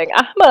 interesting.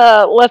 I'm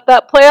gonna let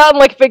that play out, and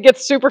like if it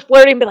gets super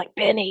flirty, and be like,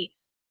 Benny,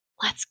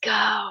 let's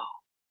go.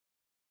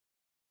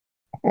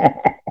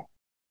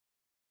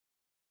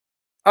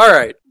 All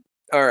right.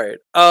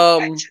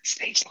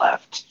 stage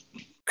left.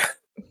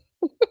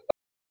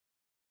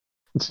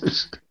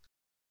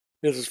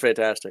 This is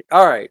fantastic.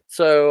 All right,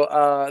 so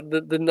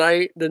the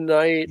night.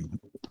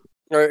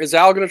 Is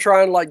Al going to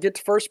try and like get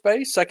to first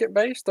base, second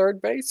base,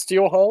 third base,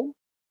 steal home?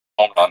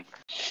 Hold on.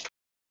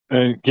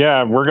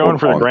 Yeah, we're going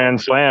for the Grand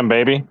Slam,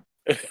 baby.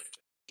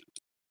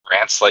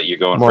 Grand Slate, you're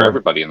going More- for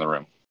everybody in the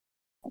room.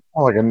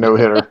 More like a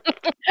no-hitter.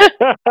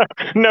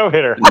 No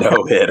hitter.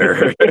 no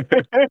hitter.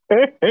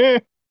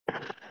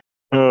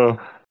 Oh,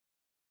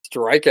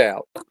 Strike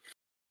out.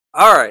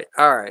 All right.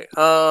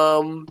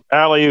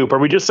 alley oop. Are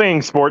we just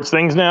saying sports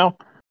things now?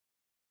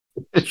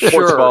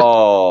 Sure.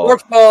 Ball.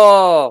 Sports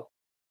ball.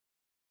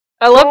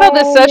 I love how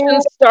this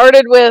session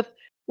started with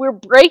we're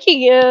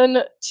breaking in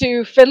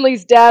to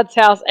Finley's dad's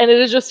house, and it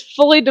has just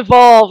fully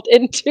devolved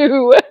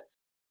into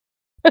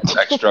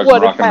Sex, drugs,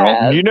 what and rock it and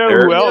roll. has. You know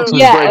who else is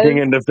Yes. breaking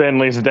into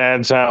Finley's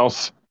dad's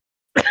house?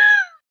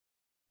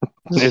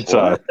 It's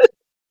what?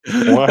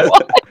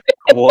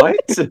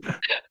 What?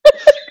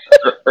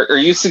 Are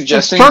you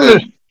suggesting It's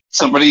that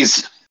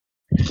somebody's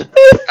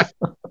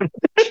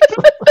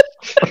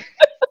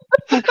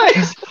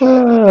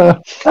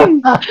The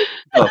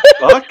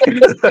fuck?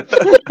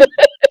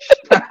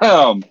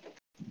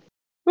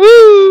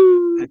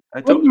 Woo! I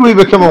When don't. did we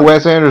become a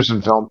Wes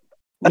Anderson film?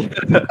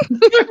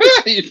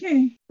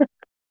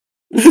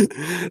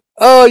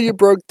 Oh, you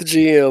broke the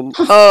GM.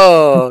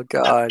 Oh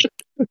God.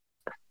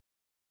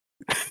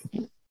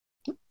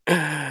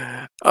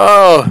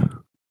 Oh.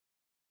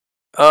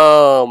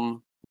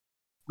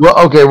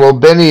 Well, okay. Well,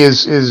 Benny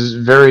is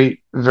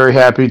very, very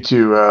happy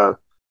to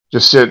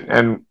just sit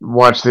and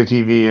watch the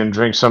TV and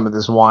drink some of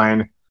this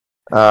wine,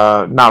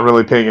 not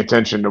really paying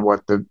attention to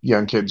what the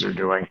young kids are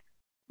doing.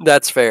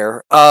 That's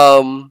fair.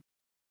 Hold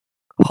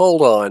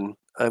on.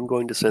 I'm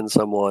going to send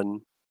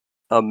someone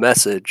a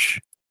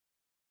message.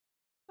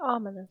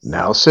 Ominous.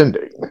 Now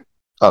sending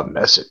a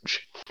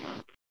message.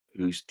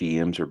 Whose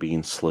DMs are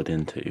being slid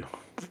into?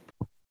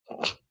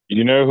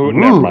 You know who? Ooh.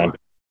 Never mind.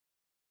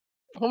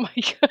 Oh my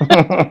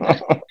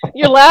god.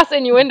 Your last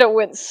innuendo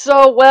went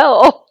so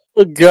well.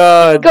 Oh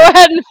God! Go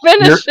ahead and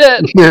finish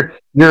it.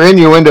 Your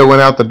innuendo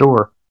went out the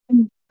door.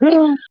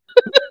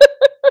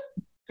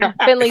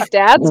 Finley's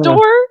dad's door?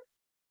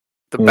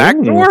 The back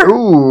Ooh. door?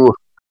 Ooh.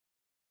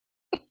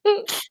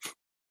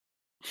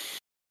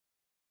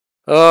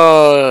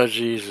 Oh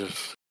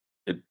Jesus!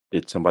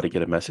 Did somebody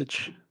get a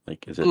message?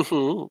 Like, is it?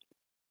 Mhm.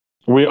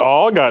 We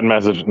all got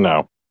message.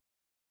 No.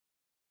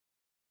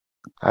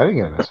 I didn't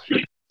get a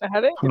message. I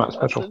didn't I'm get not a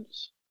special.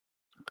 message.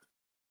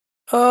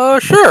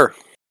 Sure.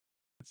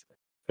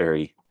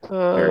 Very,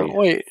 very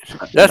Wait.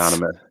 That's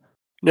anonymous.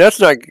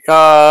 not.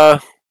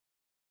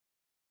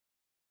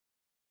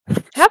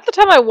 Half the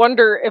time I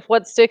wonder if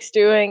what Stick's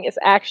doing is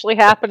actually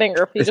happening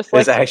or if he It's- just it's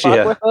likes to actually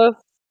fuck with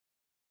us.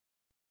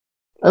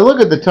 I look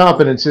at the top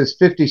and it says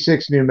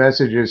 56 new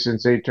messages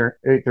since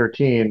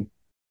 8:13,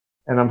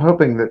 and I'm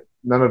hoping that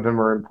none of them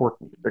are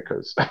important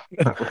because I'm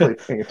not really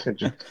paying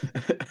attention.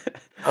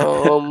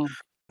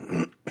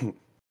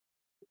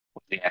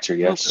 The answer,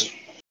 yes. Okay.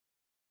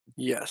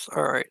 Yes.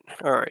 All right.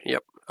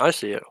 Yep. I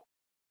see it.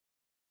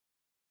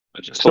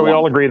 But just So we the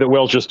all one. agree that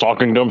Will's just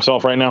talking to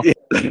himself right now.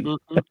 Mhm.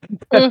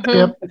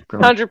 Yep.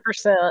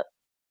 100%.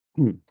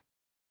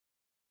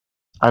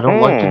 I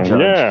don't like to judge.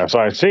 Yes,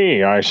 I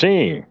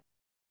see.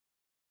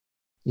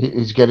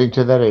 He's getting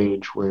to that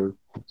age where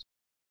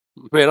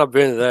Man, I've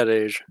been at that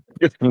age.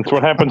 That's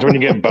what happens when you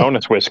get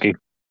bonus whiskey.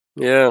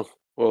 Yeah.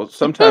 Well,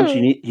 sometimes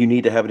you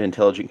need to have an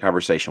intelligent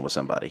conversation with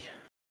somebody.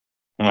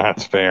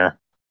 That's fair.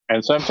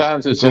 And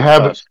sometimes it's a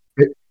habit.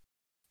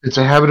 It's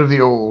a habit of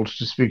the old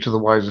to speak to the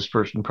wisest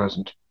person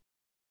present.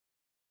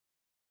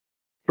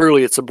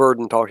 Truly, it's a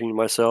burden talking to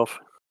myself.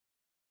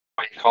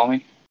 What you call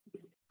me?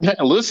 Yeah,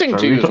 listening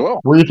Sorry, to you as well.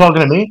 Were you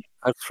talking to me?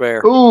 That's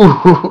fair.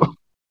 Ooh.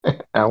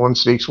 Alan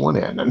sneaks one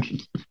in.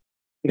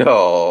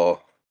 Oh.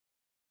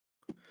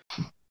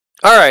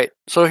 All right.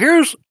 So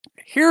here's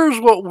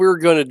what we're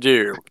gonna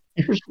do.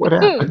 Here's what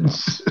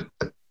happens.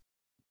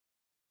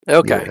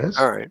 Okay. Yes.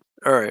 All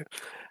right.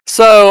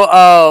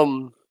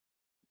 So,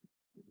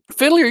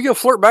 Finley, are you gonna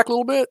flirt back a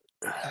little bit?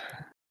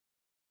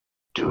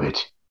 Do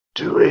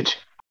it.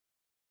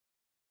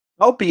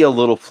 I'll be a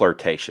little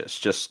flirtatious,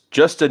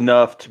 just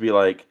enough to be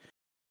like,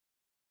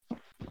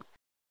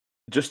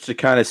 just to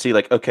kind of see,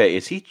 like, okay,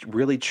 is he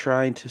really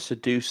trying to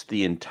seduce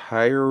the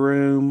entire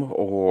room,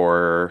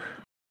 or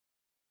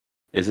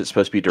is it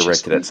supposed to be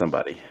directed at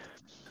somebody?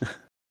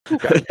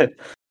 Okay.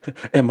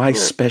 Am I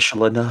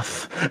special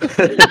enough?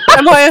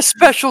 Am I a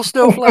special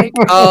snowflake?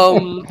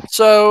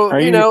 So Are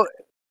you you- know,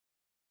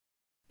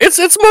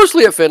 it's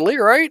mostly at Finley,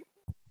 right?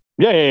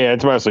 Yeah.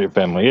 It's mostly a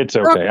Finley. It's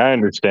okay. I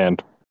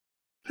understand.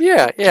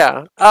 Yeah.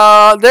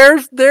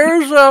 There's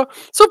so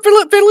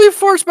Finley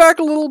forced back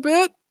a little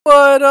bit,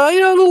 but a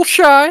little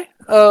shy.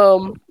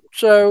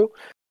 So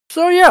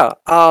yeah.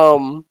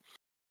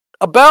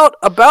 About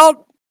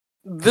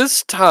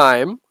this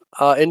time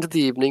into the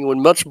evening,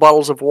 when much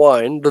bottles of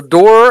wine, the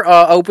door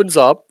opens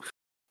up,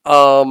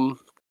 and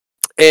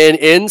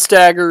in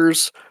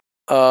staggers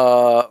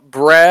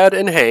Brad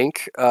and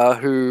Hank,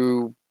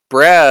 who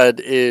Brad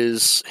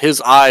his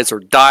eyes are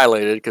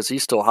dilated because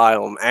he's still high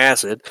on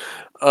acid.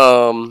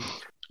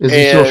 Is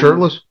he still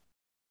shirtless?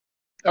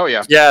 Oh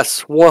yeah.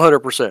 Yes,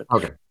 100%.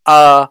 Okay.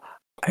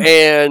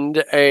 And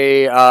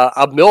a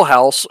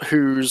Millhouse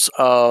whose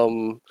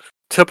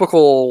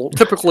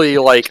typically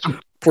like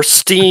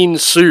pristine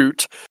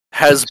suit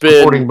has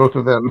Supporting been both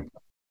of them.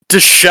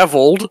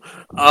 disheveled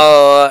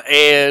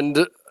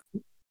and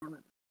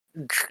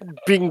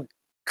being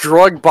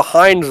drugged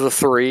behind the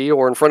three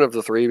or in front of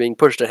the three, being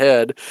pushed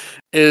ahead,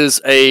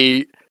 is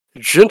a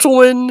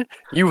gentleman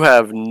you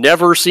have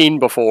never seen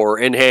before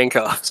in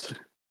handcuffs.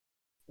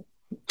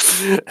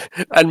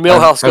 And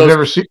Millhouse goes, I've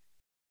never seen.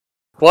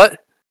 "What?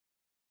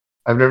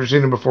 I've never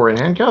seen him before in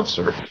handcuffs,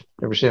 or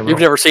never seen him. You've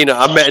never seen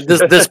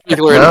this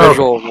particular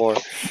individual before?"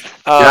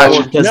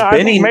 Gotcha. Does I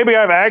Benny? think maybe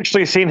I've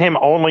actually seen him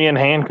only in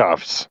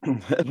handcuffs.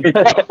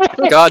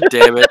 God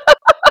damn it.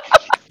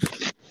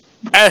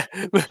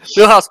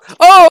 Millhouse,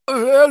 I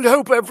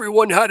hope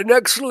everyone had an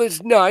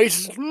excellent night.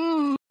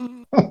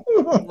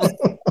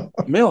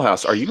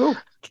 Millhouse, are you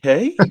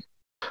okay?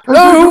 I'm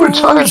going to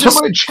retire to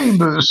my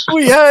chambers.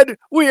 We had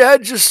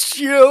just,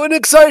 an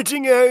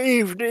exciting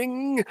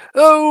evening.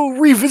 Oh,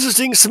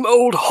 revisiting some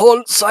old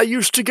haunts I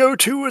used to go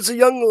to as a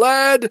young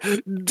lad,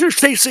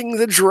 chasing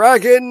the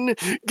dragon,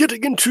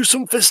 getting into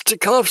some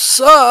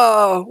fisticuffs.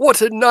 Ah,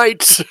 what a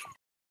night.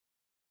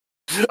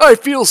 I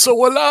feel so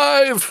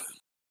alive.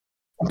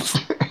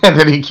 And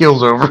then he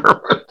keels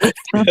over.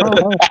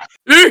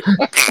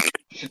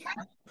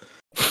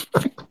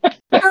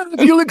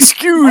 If you'll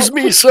excuse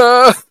me,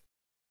 sir.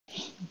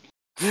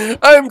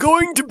 I'm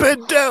going to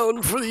bed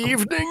down for the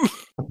evening.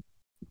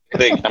 I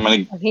think I'm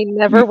going He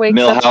never wakes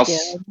up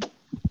Millhouse, again.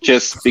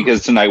 just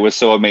because tonight was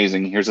so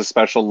amazing. Here's a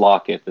special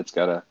locket that's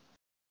got a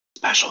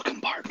special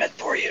compartment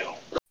for you.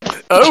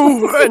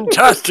 Oh,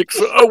 fantastic!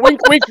 Wink,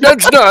 wink,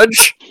 nudge,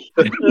 nudge.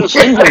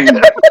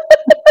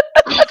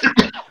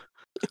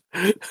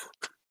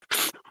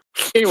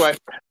 Anyway,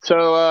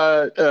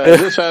 so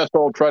this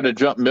asshole tried to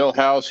jump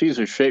Millhouse. He's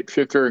a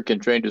shapeshifter and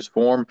can change his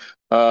form,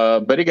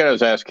 but he got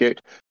his ass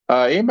kicked.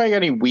 Anybody got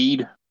any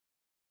weed?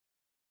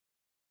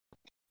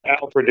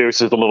 Al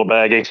produces a little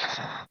baggie.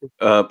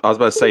 I was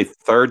about to say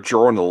third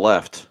drawer on the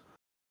left.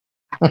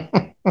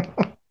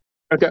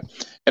 Okay.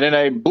 And in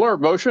a blur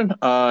motion,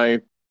 I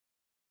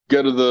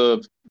go to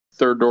the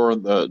third door,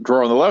 the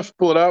drawer on the left,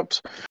 pull it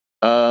out,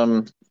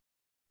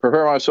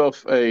 prepare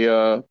myself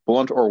a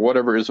blunt or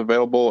whatever is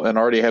available, and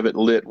already have it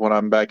lit when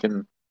I'm back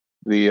in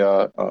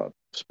the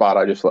spot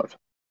I just left.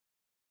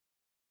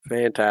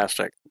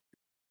 Fantastic.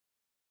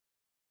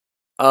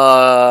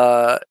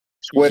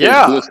 Sweat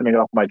Yeah. is glistening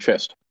off my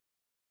chest.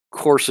 Of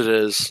course it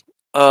is.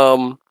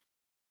 All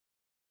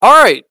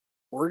right,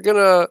 we're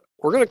gonna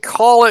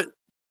call it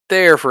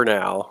there for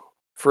now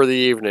for the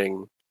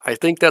evening. I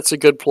think that's a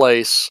good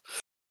place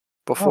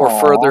before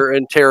further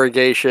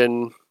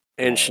interrogation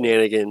and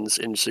shenanigans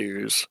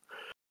ensues.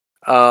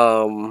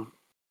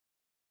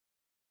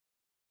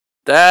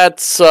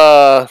 That's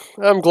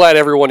I'm glad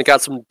everyone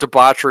got some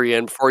debauchery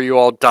in before you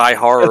all die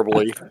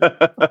horribly.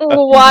 A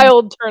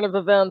wild turn of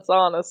events,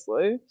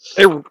 honestly.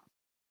 It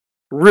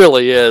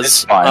really is.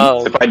 It's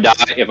fine.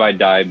 If I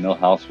die,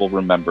 Millhouse will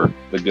remember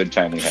the good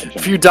time we had.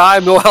 If you die,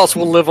 Millhouse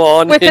will live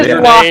on With in his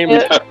your name.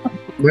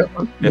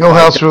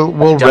 Millhouse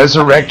will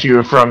resurrect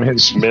you from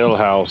his.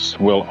 Millhouse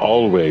will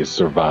always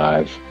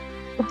survive.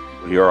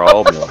 We are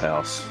all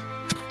Millhouse.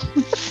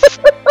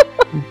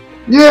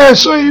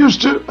 Yes, I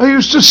used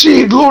to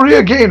see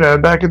Gloria Gaynor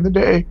back in the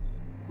day.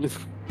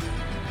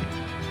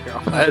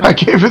 I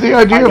gave her the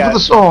idea for the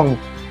song.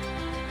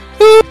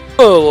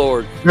 Oh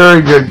Lord!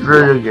 Very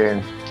good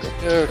game.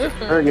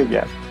 Very good,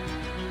 yeah.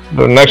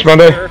 The next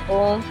Monday.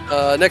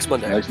 Next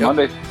Monday. Next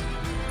Monday.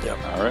 Yep.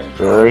 All right.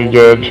 Very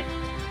good.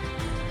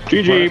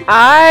 GG.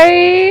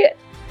 I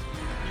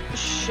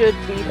should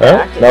be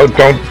back. No, in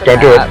time for don't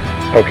do it.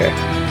 that.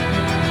 Okay.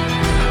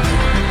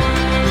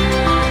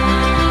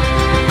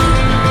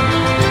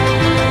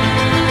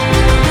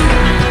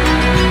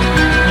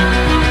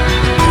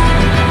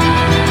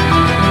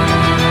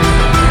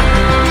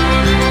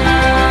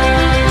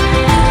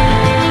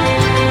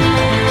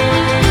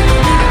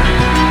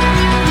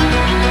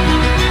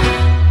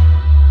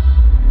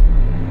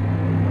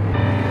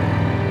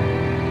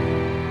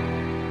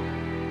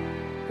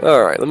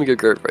 Alright, let me go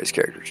grab everybody's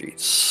character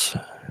sheets.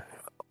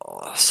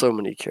 Oh, so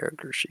many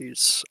character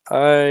sheets.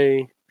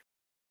 I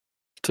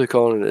took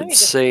on an I need to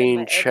spend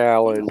my insane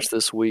challenge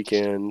this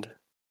weekend.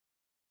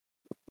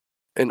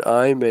 And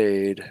I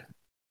made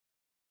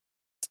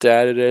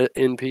stated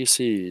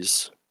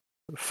NPCs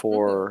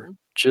for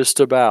just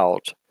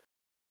about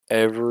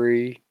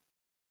every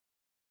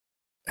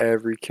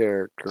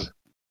character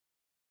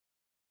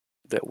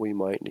that we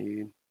might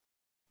need.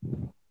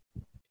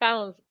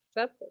 Challenge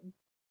accepted.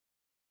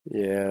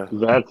 Yeah.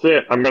 That's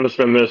it. I'm going to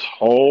spend this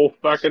whole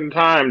fucking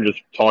time just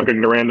talking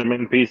to random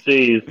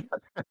NPCs.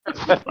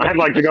 I'd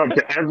like to go up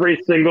to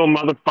every single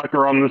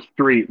motherfucker on the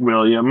street,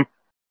 William.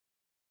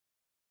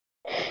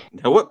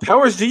 Now, what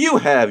powers do you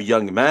have,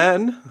 young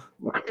man?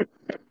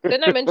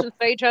 Didn't I mention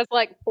Sage has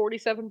like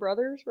 47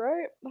 brothers,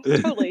 right?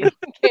 That's totally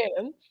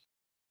canon.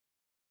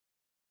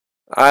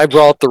 I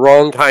brought the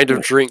wrong kind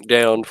of drink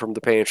down from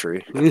the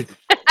pantry.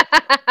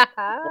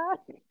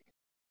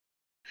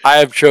 I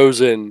have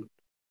chosen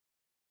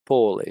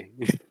poorly.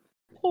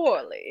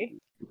 Poorly.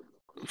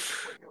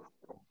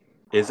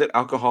 Is it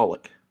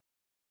alcoholic?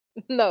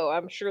 No,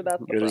 I'm sure that's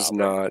the problem. It is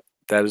not.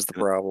 That is the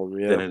problem,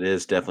 yeah. Then it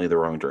is definitely the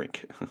wrong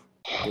drink.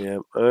 Yeah,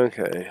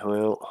 okay.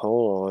 Well,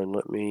 hold on.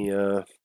 Let me